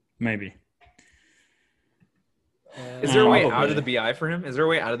 Maybe. Is there a way out of the BI for him?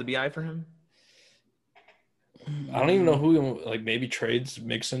 I don't even know who, maybe trades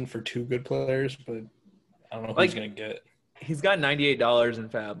Mixon for 2 good players, but I don't know who he's going to get. He's got $98 in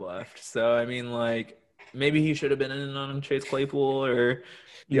fab left. So, I mean, maybe he should have been in on Chase Claypool or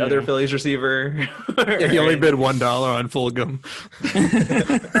the other Phillies receiver. He only bid $1 on Fulgham.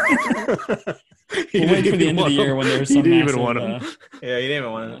 We'll wait for the end of the year when there's some He didn't even massive, want him. Yeah, he didn't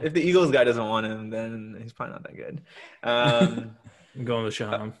even want him. If the Eagles guy doesn't want him, then he's probably not that good. I'm going with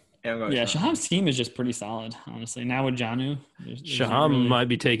Shaham. Yeah, I'm going Yeah, with Shaham. Shaham's team is just pretty solid, honestly. Now with Jonnu. Shaham might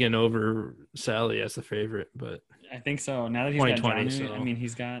be taking over Sally as the favorite, but I think so. Now that he's got 2020, Jonnu, so. I mean,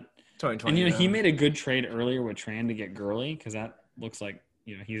 he's got – 2020. and, he made a good trade earlier with Tran to get Gurley because that looks like,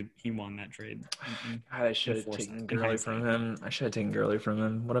 he won that trade. God, I should have taken Gurley from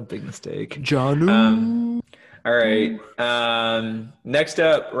him. What a big mistake. Jonnu. All right. Next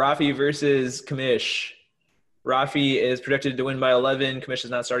up, Rafi versus Kamish. Rafi is projected to win by 11. Kamish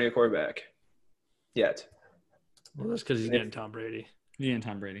is not starting a quarterback yet. Well, that's because he's getting Tom Brady. He and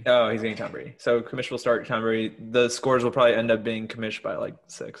Tom Brady. Oh, he's getting Tom Brady. So Kamish will start Tom Brady. The scores will probably end up being Kamish by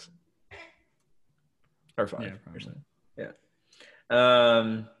 6 or 5 or something. Yeah.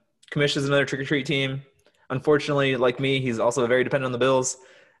 Kamish is another trick-or-treat team. Unfortunately, like me, he's also very dependent on the Bills.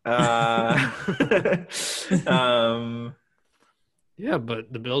 Yeah,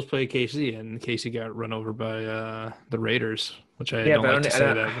 but the Bills play KC, and KC got run over by the Raiders, which I don't like to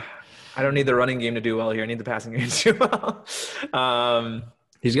say that. I don't need the running game to do well here. I need the passing game to do well.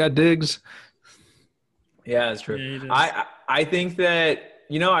 He's got Diggs. Yeah, that's true. Yeah, I think that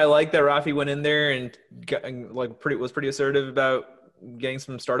I like that Rafi went in there and was pretty assertive about getting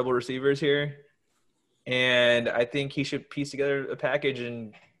some startable receivers here, and I think he should piece together a package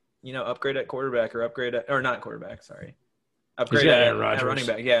and upgrade at quarterback or not quarterback. Sorry, upgrade at running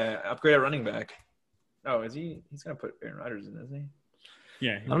back. Yeah, upgrade at running back. Oh, is he? He's gonna put Aaron Rodgers in, isn't he?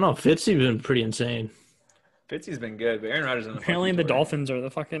 Yeah. I don't know. Fitzy's been pretty insane. Fitzy's been good, but Aaron Rodgers is apparently the Dolphins are the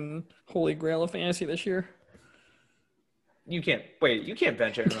fucking holy grail of fantasy this year. You can't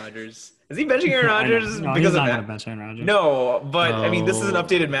bench Aaron Rodgers. Is he benching Aaron Rodgers No, because he's of not that? gonna bench Aaron Rodgers. No, but I mean, this is an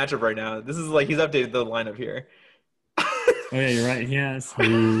updated matchup right now. This is he's updated the lineup here. Oh yeah, you're right. He has.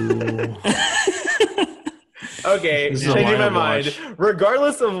 Okay, changing my mind.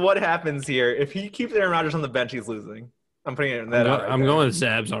 Regardless of what happens here, if he keeps Aaron Rodgers on the bench, he's losing. I'm putting it in that. I'm going with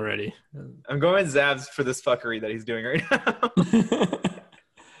Zabs already. I'm going with Zabs for this fuckery that he's doing right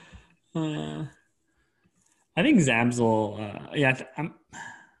now. I think Zabs will.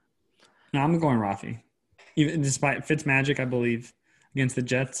 I'm going Rafi. Even despite Fitzmagic, I believe against the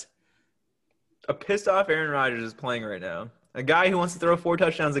Jets. A pissed off Aaron Rodgers is playing right now. A guy who wants to throw 4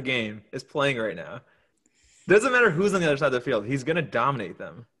 touchdowns a game is playing right now. Doesn't matter who's on the other side of the field. He's gonna dominate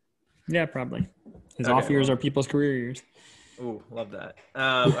them. Yeah, probably. His off years are people's career years. Ooh, love that.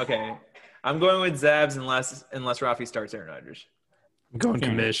 Okay, I'm going with Zabs unless Rafi starts Aaron Rodgers. I'm going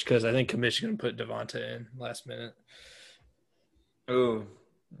Kamish because I think Kamish is going to put Devonta in last minute. Ooh,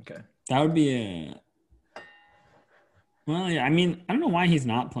 okay. That would be well, yeah. I mean, I don't know why he's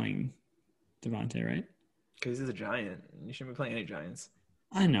not playing Devonta, right? Because he's a Giant. You shouldn't be playing any Giants.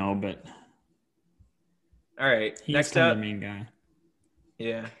 I know, but all right. He's next kind up, of the main guy.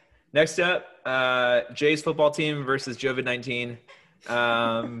 Yeah. Next up, Jay's football team versus COVID-19.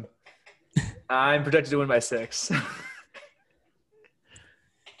 I'm projected to win by 6.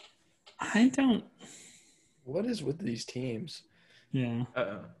 I don't. What is with these teams? Yeah.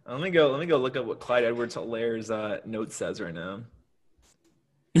 Let me go look up what Clyde Edwards-Hilaire's note says right now.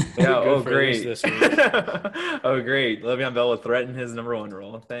 Yeah. Oh, great. Oh, great. Le'Veon Bell will threaten his number 1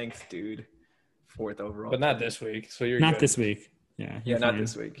 role. Thanks, dude. 4th overall. But not this week. So you're not good. this week. Yeah. Yeah, not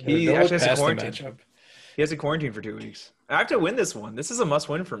this week. Yeah, He don't actually look has to past the quarantine. matchup. He has to quarantine for 2 weeks. I have to win this one. This is a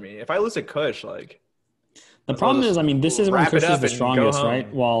must-win for me. If I lose to Kush, the problem is, I mean, this is when wrap it Chris is up the and go strongest, home.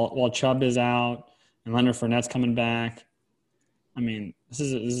 right? While Chubb is out and Leonard Fournette's coming back. I mean, this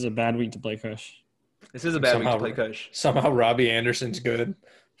is a bad week to play Kush. This is a bad week to play Kush. Somehow Robbie Anderson's good.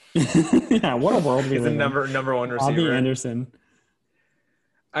 Yeah, what a world we He's the live in. number 1 receiver. Robbie Anderson.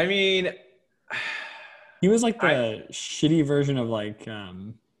 I mean, he was like the shitty version of like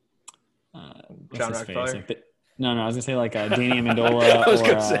John Rockefeller. Rockefeller. No, I was gonna say like Danny Amendola. I was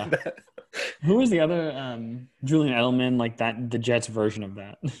gonna say that. Who was the other Julian Edelman? Like the Jets version of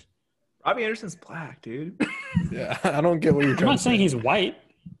that. Robbie Anderson's black, dude. Yeah, I don't get what you're I'm trying not to say. saying he's white.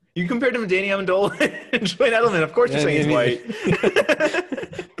 You compared him to Danny Amendola and Julian Edelman. Of course, you're saying he's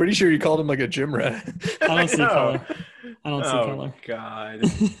white. Pretty sure you called him like a gym rat. I don't see know. color. I don't see Oh color.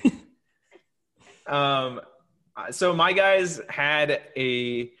 God. So my guys had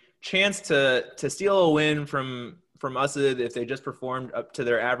a chance to steal a win from us if they just performed up to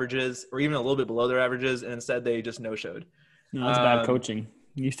their averages or even a little bit below their averages, and instead they just no-showed. No, that's bad coaching.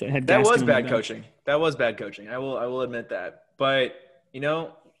 You used to had That Gaskin was on the bad bench. coaching. That was bad coaching. I will admit that. But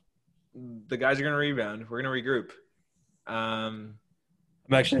the guys are going to rebound. We're going to regroup. I'm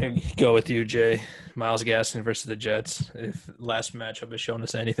actually going to go with you, Jay. Myles Gaskin versus the Jets. If last matchup has shown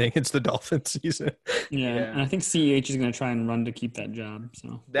us anything, it's the Dolphins season. Yeah, and I think CEH is going to try and run to keep that job.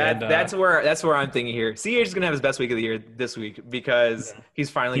 So That's where I'm thinking here. CH is going to have his best week of the year this week because he's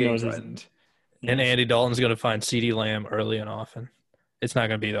finally He getting knows he's- threatened. And Andy Dalton's going to find CeeDee Lamb early and often. It's not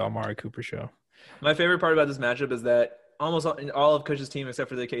going to be the Amari Cooper show. My favorite part about this matchup is that almost all of Cush's team, except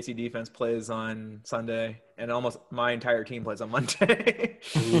for the KC defense, plays on Sunday, and almost my entire team plays on Monday.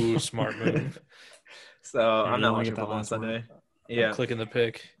 Ooh, smart move. So I'm you not wanna watching get that football on last one. Sunday. Yeah. I'm clicking the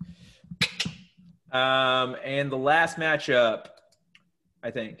pick. And the last matchup,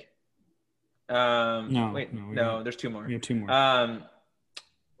 I think. No, there's two more. we have two more.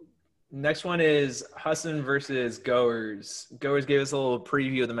 Next one is Hassan versus Goers. Goers gave us a little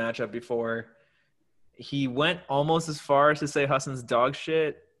preview of the matchup before. He went almost as far as to say Hassan's dog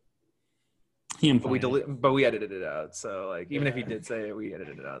shit, He but implied we edited it out. So like, even if he did say it, we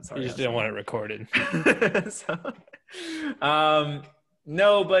edited it out. Sorry. You just didn't want it recorded.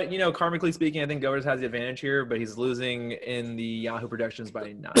 No, but karmically speaking, I think Goers has the advantage here, but he's losing in the Yahoo projections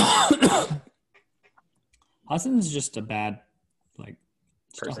by 9. Hassan's just a bad, like,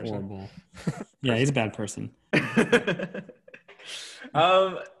 just a Person. horrible. Yeah, he's a bad person.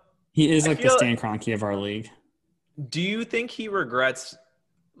 um, He is like the feel- Stan Kroenke of our league. do you think he regrets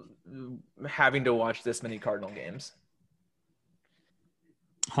having to watch this many Cardinal games?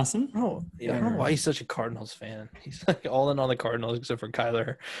 Hassan? Oh, yeah. I don't know why he's such a Cardinals fan. He's like all in on the Cardinals except for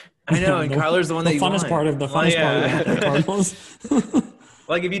Kyler. I know, and Kyler's the one that the you funnest want. part of the Like, funnest part of the Cardinals.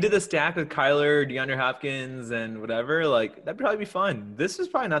 Like if you did the stack with Kyler, DeAndre Hopkins, and whatever, like that'd probably be fun. This is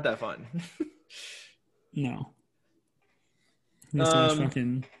probably not that fun. No. He's so much Um,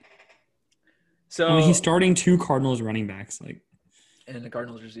 fucking. So I mean, he's starting 2 Cardinals running backs, like, and the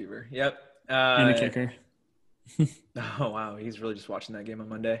Cardinals receiver. Yep. and a kicker. Oh wow, he's really just watching that game on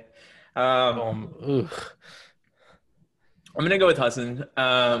Monday. Ugh. I'm gonna go with Hassan.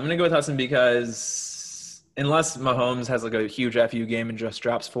 Because unless Mahomes has like a huge FU game and just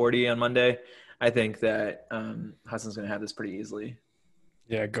drops 40 on Monday, I think that Hassan's gonna have this pretty easily.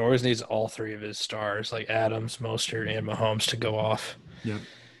 Yeah, Goers needs all 3 of his stars, like Adams, Mostert, and Mahomes, to go off. Yep.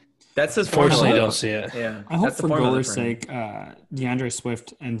 That's his Fortunately, formula. don't see it. Yeah, I hope that's the for formula Gore's for him. sake, DeAndre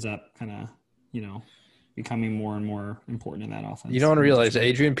Swift ends up kind of, becoming more and more important in that offense. You don't realize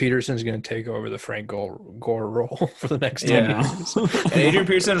Adrian Peterson's going to take over the Frank Gore role for the next 10 Yeah. years. And Adrian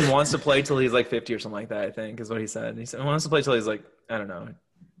Peterson wants to play till he's like 50 or something like that, I think, is what he said. He said he wants to play till he's like, I don't know.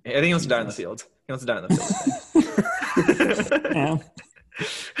 I think he wants to die in the field. He wants to die in the field. Yeah.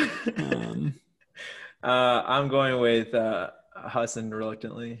 I'm going with Hassan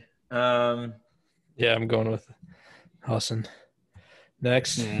reluctantly. Yeah, I'm going with Hassan.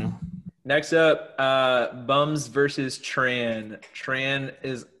 Next. Yeah. Next up, Bums versus Tran. Tran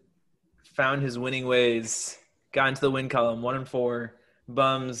is found his winning ways, got into the win column, 1-4.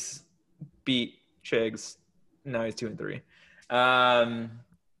 Bums beat Chigs. Now he's 2-3.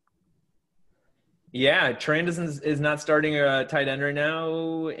 Yeah, Tran is not starting a tight end right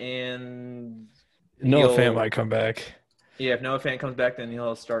now, and Noah Fant might come back. Yeah, if Noah Fant comes back, then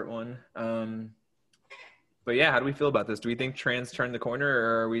he'll start one. But yeah, how do we feel about this? Do we think Tran's turned the corner,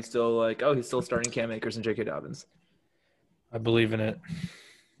 or are we still like, oh, he's still starting Cam Akers and J.K. Dobbins? I believe in it.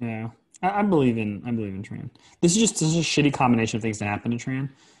 Yeah. I believe in Tran. This is a shitty combination of things that happen to Tran.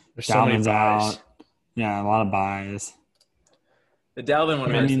 There's so many Dalvin's buys. out. Yeah, a lot of buys. The Dalvin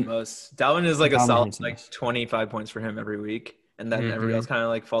one I hurts mean, the most. Dalvin is like a Dalvin solid hurts the like most. 25 points for him every week, and then everybody else kind of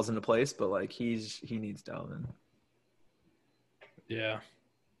like falls into place. But like he needs Dalvin, Yeah.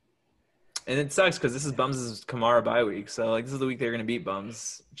 and it sucks because this is Bums' Kamara bye week. So like this is the week they're gonna beat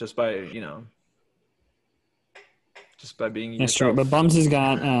Bums just by being. That's true. But Bums has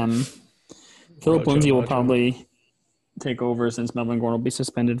got Philip Rojo, Lindsay will Rojo. probably take over since Melvin Gordon will be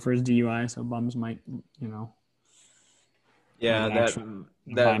suspended for his DUI, so Bums might, Yeah,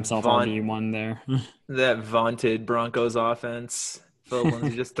 buy himself RB1 there. that vaunted Broncos offense. Philip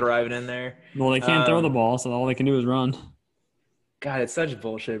Lindsay just thriving in there. Well, they can't throw the ball, so all they can do is run. God, it's such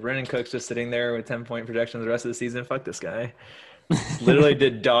bullshit. Brandon Cook's just sitting there with 10-point projections the rest of the season. Fuck this guy. Literally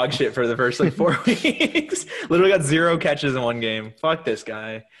did dog shit for the first 4 weeks. Literally got 0 catches in one game. Fuck this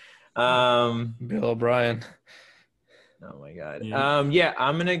guy. Bill O'Brien. Oh my God. Yeah.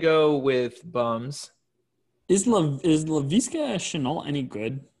 I'm gonna go with Bums. Is Laviska Shenault any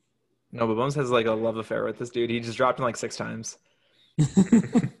good? No, but Bums has a love affair with this dude. He just dropped him 6 times. This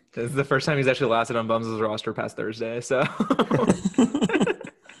is the first time he's actually lasted on Bums' roster past Thursday. So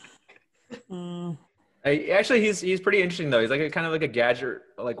he's pretty interesting though. He's kind of like a gadget,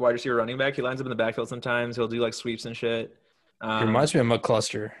 wide receiver running back. He lines up in the backfield sometimes. He'll do sweeps and shit. He reminds me of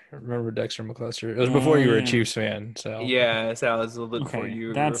McCluster. Remember Dexter McCluster? It was before you were a Chiefs fan. So yeah, Sal, it was a little bit before you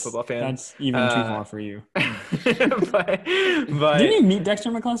were a football fan. That's even too far for you. but didn't you meet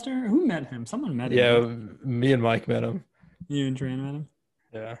Dexter McCluster? Who met him? Someone met him. Yeah, me and Mike met him. You and Tran met him?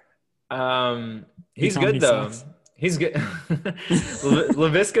 Yeah. He's good though. Sucks. He's good.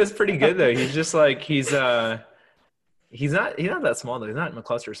 Laviska's pretty good though. He's just he's not that small though. He's not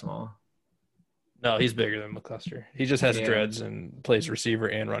McCluster small. No, he's bigger than McCluster. He just has dreads and plays receiver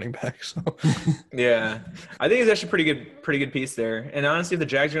and running back. So yeah, I think he's actually pretty good piece there. And honestly, if the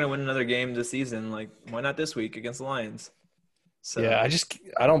Jags are going to win another game this season, why not this week against the Lions? So yeah,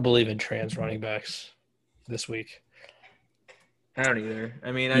 I don't believe in trans running backs this week. I don't either.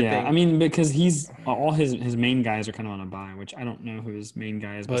 I mean, because he's all his main guys are kind of on a bye, which I don't know who his main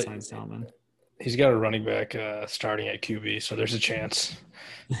guy is besides Dalvin. He's got a running back starting at QB, so there's a chance.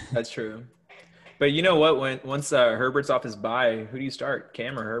 That's true. But you know what? Once Herbert's off his bye, who do you start,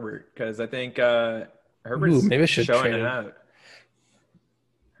 Cam or Herbert? Because I think Herbert's maybe I should showing trade it him. out.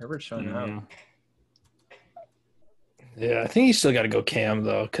 Herbert's showing it out. Yeah, I think you still got to go Cam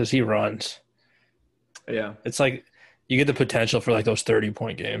though, because he runs. Yeah, it's you get the potential for those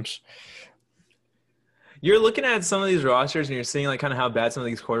 30-point games. You're looking at some of these rosters and you're seeing kind of how bad some of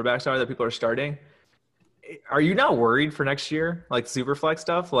these quarterbacks are that people are starting. Are you not worried for next year, super flex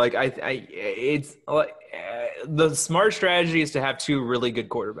stuff? It's the smart strategy is to have 2 really good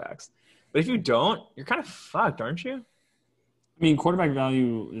quarterbacks. But if you don't, you're kind of fucked, aren't you? I mean, quarterback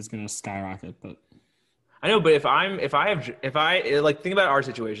value is going to skyrocket, but I know. But if I think about our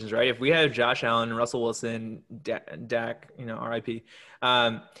situations, right? If we have Josh Allen, Russell Wilson, Dak, RIP.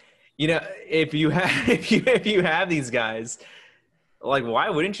 If you have these guys. Why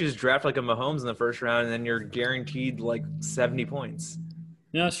wouldn't you just draft a Mahomes in the first round and then you're guaranteed 70 points?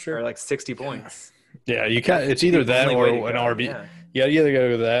 Yeah, that's true. Or 60 points. Yeah, you can't. It's either that or an RB. Yeah. You either go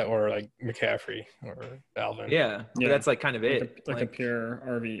to that or McCaffrey or Alvin. Yeah, but that's kind of it. A pure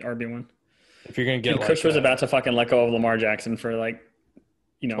RB1. If you're gonna get Chris was about to fucking let go of Lamar Jackson for $12,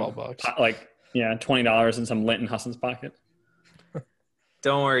 $20 in some lint in Hassan's pocket.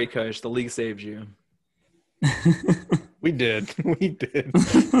 Don't worry, Kush. The league saved you. We did.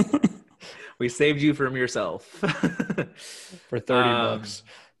 We saved you from yourself. For $30.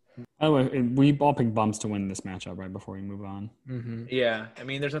 By the way, we all picked Bums to win this matchup right before we move on. Mm-hmm. Yeah. I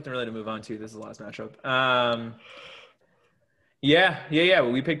mean, there's nothing really to move on to. This is the last matchup. Yeah.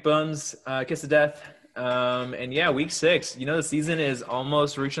 We picked Bums, kiss of death. And week 6, the season is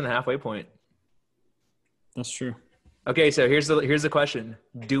almost reaching the halfway point. That's true. Okay. So here's the question.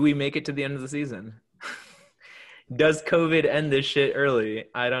 Do we make it to the end of the season? Does COVID end this shit early?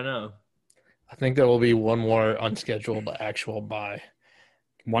 I don't know. I think there will be one more unscheduled actual bye.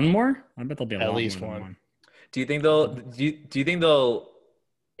 One more? I bet there'll be at least one. Do you think they'll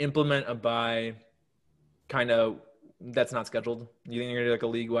implement a bye kind of that's not scheduled? Do you think you're gonna do a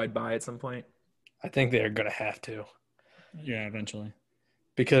league-wide bye at some point? I think they're gonna have to. Yeah, eventually.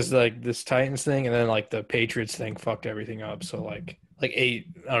 Because this Titans thing and then the Patriots thing fucked everything up. So 8,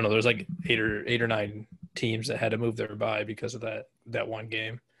 I don't know, there's 8 or 9 teams that had to move their bye because of that one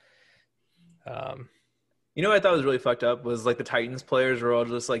game. What I thought was really fucked up was the Titans players were all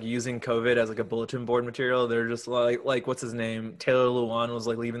just using COVID as a bulletin board material. They're just what's his name? Taylor Lewan was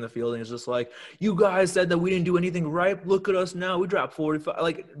leaving the field and he's just you guys said that we didn't do anything right. Look at us now. We dropped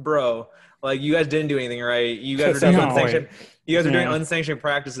 45. Bro, you guys didn't do anything right. You guys were doing unsanctioned. You guys are doing unsanctioned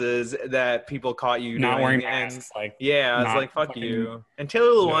practices that people caught you not doing. Wearing masks. It's fuck you. And Taylor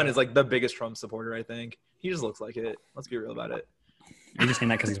Lewan is the biggest Trump supporter. I think he just looks like it. Let's be real about it. You're just saying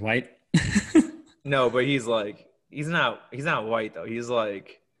that because he's white. No, but he's not white though. He's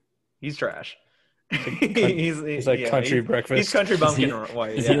trash. He's like country breakfast. He's country bumpkin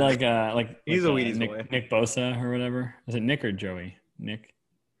white. Is he like he's a Wheaties boy? Nick Bosa or whatever? Is it Nick or Joey? Nick.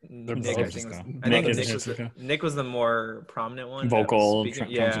 Nick, I think Nick Nick was the more prominent one. Vocal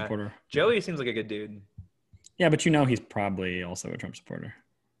Trump supporter. Joey seems like a good dude. Yeah, but he's probably also a Trump supporter.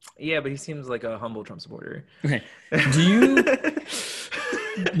 Yeah, but he seems like a humble Trump supporter. Okay. Do you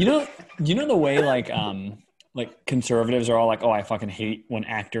you know the way like conservatives are all like, oh, I fucking hate when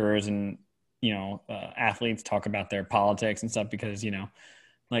actors and athletes talk about their politics and stuff because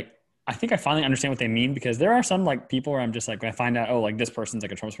like I think I finally understand what they mean because there are some like people where I'm just like when I find out like this person's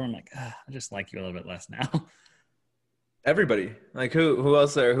like a Trump supporter, I'm like I just like you a little bit less now. Everybody, like who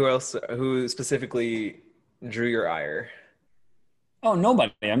who specifically drew your ire? Oh,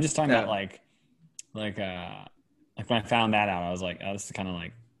 nobody. I'm just talking about like when I found that out, I was like, oh, this is kind of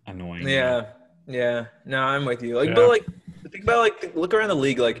like annoying. Yeah. No, I'm with you. Like, but like think about like look around the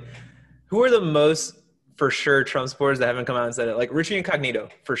league. Like, who are the most for sure Trump supporters that haven't come out and said it? Like Richie Incognito,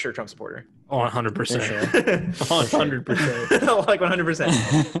 for sure Trump supporter. Oh, 100%. 100%. Like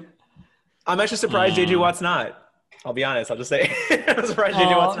 100%. I'm actually surprised JJ Watt's not. I'll be honest. I'll just say I'm surprised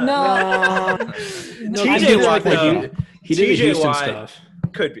JJ Watt's not. No, TJ Watt though. He did the Houston Watt stuff.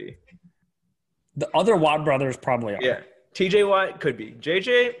 Could be. The other Watt brothers probably are. Yeah. TJ Watt could be.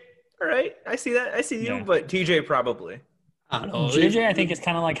 JJ, all right. I see that. I see you, but TJ probably. I don't know. JJ, I think it's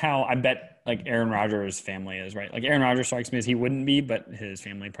kind of like how I bet like Aaron Rodgers' family is, right? Like Aaron Rodgers strikes me as he wouldn't be, but his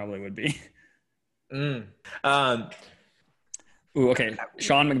family probably would be. Ooh, okay.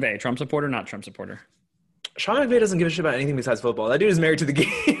 Sean McVay, Trump supporter, not Trump supporter. Sean McVay doesn't give a shit about anything besides football. That dude is married to the game.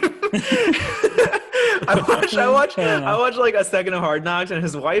 I watch like a second of Hard Knocks, and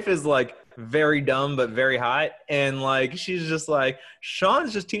his wife is like very dumb but very hot, and like she's just like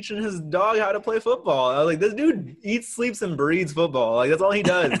Sean's just teaching his dog how to play football. I was like, this dude eats, sleeps, and breathes football. Like that's all he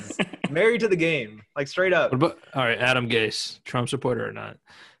does. Married to the game, like straight up. What about, all right, Adam Gase, Trump supporter or not?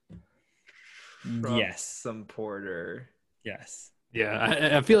 Trump yes. Supporter. Yes.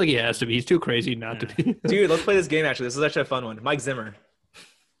 Yeah, I feel like he has to be. He's too crazy not to be. Dude, let's play this game. Actually, this is actually a fun one. Mike Zimmer.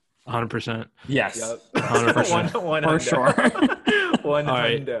 100%. Yes. Yep. 100%. One for sure. One all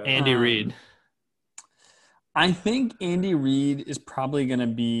right, hundo. Andy Reid. I think Andy Reid is probably going to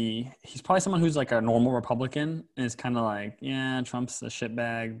be – he's probably someone who's like a normal Republican and is kind of like, yeah, Trump's a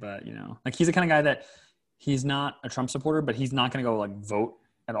shitbag, but, like he's the kind of guy that he's not a Trump supporter, but he's not going to go like vote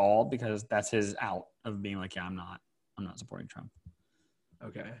at all because that's his out of being like, yeah, I'm not supporting Trump.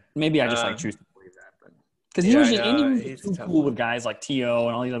 Okay. Maybe I just like choose to believe that, but because Andy Reid's too cool with guys like T.O.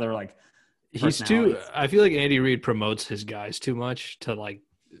 and all these other like he's too – I feel like Andy Reid promotes his guys too much to like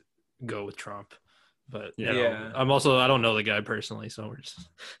go with Trump. But I'm also I don't know the guy personally, so we're just.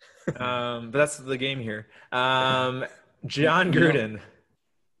 But that's the game here. John Gruden,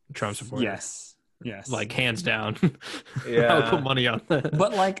 Trump supporter. Yes, like hands down. Yeah, I would put money on that.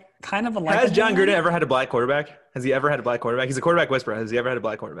 But like, kind of a like. Has John Gruden ever had a black quarterback? Has he ever had a black quarterback? He's a quarterback whisperer. Has he ever had a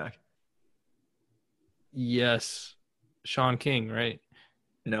black quarterback? Yes, Sean King, right?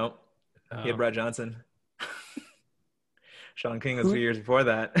 No, he had Brad Johnson. Sean King was a few years before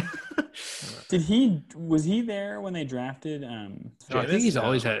that. Was he there when they drafted? I think he's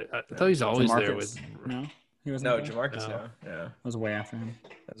always had. I thought he's always Jamarcus. there with. No, he wasn't. No, there? Jamarcus. No. Yeah, that was way after him.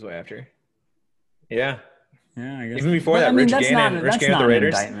 That was way after. Yeah. Yeah, I guess. Even before that, Rich Gannon with the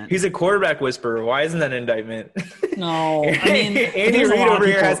Raiders. He's a quarterback whisperer. Why isn't that an indictment? No, I mean Andy Reid over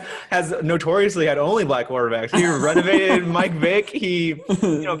here has notoriously had only black quarterbacks. He renovated Mike Vick. He, Pat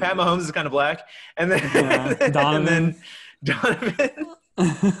Mahomes is kind of black, and then Donovan.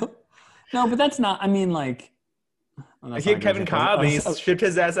 No, but that's not. I mean, like. He had Kevin Cobb, and he shipped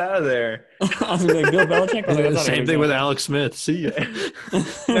his ass out of there. I was like, Bill Belichick. Same thing with Alex Smith. See ya.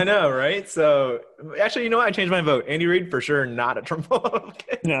 I know, right? So, actually, you know what? I changed my vote. Andy Reid for sure, not a Trump vote.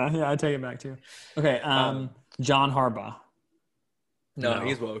 Yeah, I take it back too. Okay, John Harbaugh. No,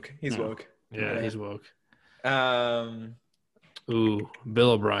 he's woke. He's woke. Yeah, he's woke. Bill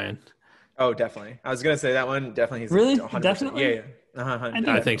O'Brien. Oh, definitely. I was gonna say that one. Definitely, he's really 100%. Yeah. Yeah.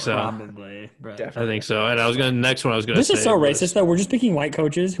 I think so. Probably. Definitely. I think so. And I was gonna This is so racist though. We're just picking white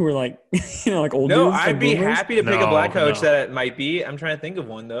coaches who are like, like old. No, dudes, I'd like be boomers. happy to pick a black coach that it might be. I'm trying to think of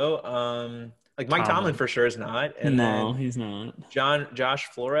one though. Like Mike Tomlin for sure is not. And no, he's not. Josh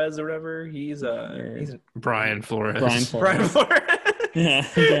Flores or whatever. He's Brian Flores. Brian Flores. Yeah,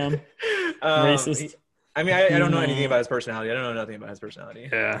 damn. Racist. I mean, I don't know anything about his personality. I don't know nothing about his personality.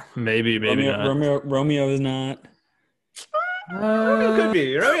 Yeah, maybe not. Romeo is not. Romeo could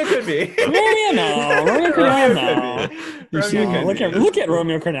be. Romeo could be. Look at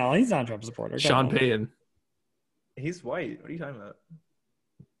Romeo Cornell. He's not a Trump supporter. Sean Payton. He's white. What are you talking about?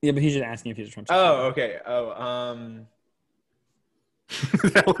 Yeah, but he's just asking if he's a Trump supporter. Oh, okay.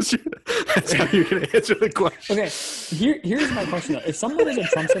 That's how you're going to answer the question. Okay, here's my question though. If someone is a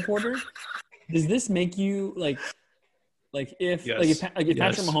Trump supporter, does this make you if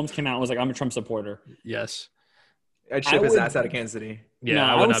Patrick Mahomes came out and was like, I'm a Trump supporter? Yes. I'd ship his ass out of Kansas City.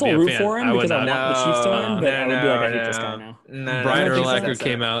 Yeah, I would still root for him because I want the Chiefs to win, but I would be like, I hate this guy now. Brian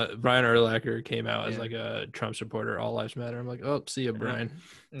Urlacher came out as like a Trump supporter. All lives matter. I'm like, oh, see you, Brian.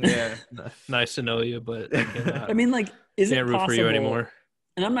 Yeah. Nice to know you, but I mean, like, is it can't possible? root for you anymore.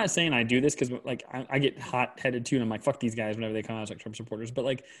 And I'm not saying I do this because, like, I get hot-headed too, and I'm like, fuck these guys whenever they come out as like Trump supporters. But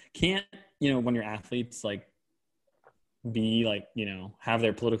like, can't when your athletes like be like have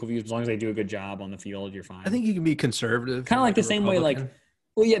their political views as long as they do a good job on the field, you're fine. I think you can be conservative. Kind of like the same way, like,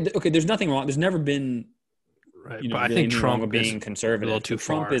 well, yeah, okay. There's nothing wrong. There's never been. Right, but I think Trump being conservative. A little too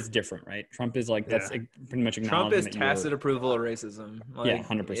Trump far. is different, right? Trump is like that's pretty much Trump is acknowledging tacit approval of racism. Like,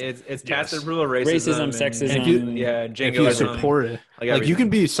 100%. It's tacit approval of racism, sexism. If you support it, like you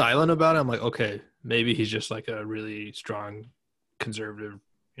can be silent about it. I'm like, okay, maybe he's just like a really strong conservative,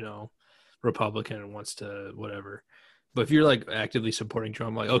 Republican and wants to whatever. But if you're like actively supporting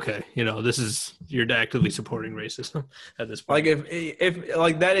Trump, like, okay, you're actively supporting racism at this point. Like if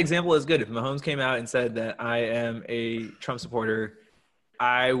like that example is good. If Mahomes came out and said that I am a Trump supporter,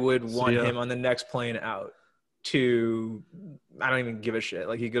 I would want him on the next plane out to, I don't even give a shit.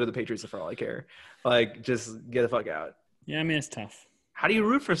 Like, he'd go to the Patriots for all I care. Like, just get the fuck out. Yeah, I mean, it's tough. How do you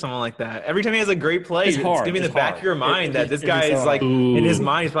root for someone like that? Every time he has a great play, it's going to be in the back of your mind that this guy is like, in his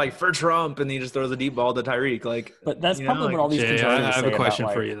mind, he's like, for Trump, and he just throws a deep ball to Tyreek. Like, but that's probably what all these conservatives say. I have a question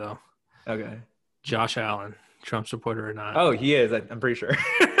about, for you, though. Okay. Josh Allen, Trump supporter or not? Oh, he is. I'm pretty sure.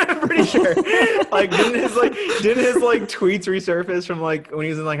 I'm pretty sure. Like, didn't his tweets resurface from like when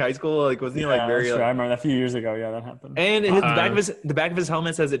he was in like high school? Like, wasn't he like very? That's like, true. I remember that a few years ago. Yeah, that happened. And the back of his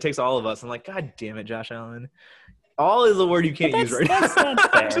helmet says "It takes all of us." I'm like, God damn it, Josh Allen. All is a word you can't use right now.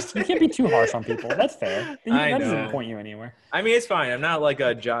 That's fair. You can't be too harsh on people. That's fair. That doesn't point you anywhere. I mean, it's fine. I'm not like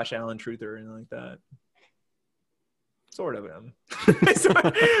a Josh Allen truther or anything like that. Sort of am.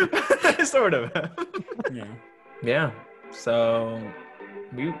 Sort of am. Yeah. Yeah. So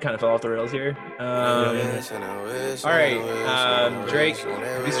we kind of fell off the rails here. All right. Drake,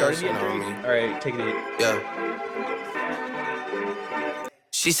 have you started yet, Drake? All right, take it easy. Yeah.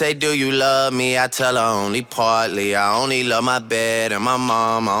 She say, do you love me? I tell her only partly. I only love my bed and my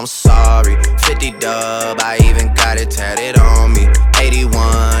mom, I'm sorry. 50 dub, I even got it tatted on me.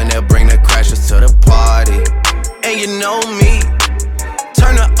 81, they'll bring the crashers to the party. And you know me,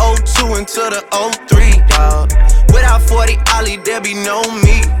 turn the 02 into the 03, dawg. Without 40 Ollie, there be no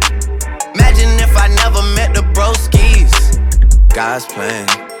me. Imagine if I never met the broskies. God's plan,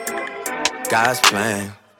 God's plan.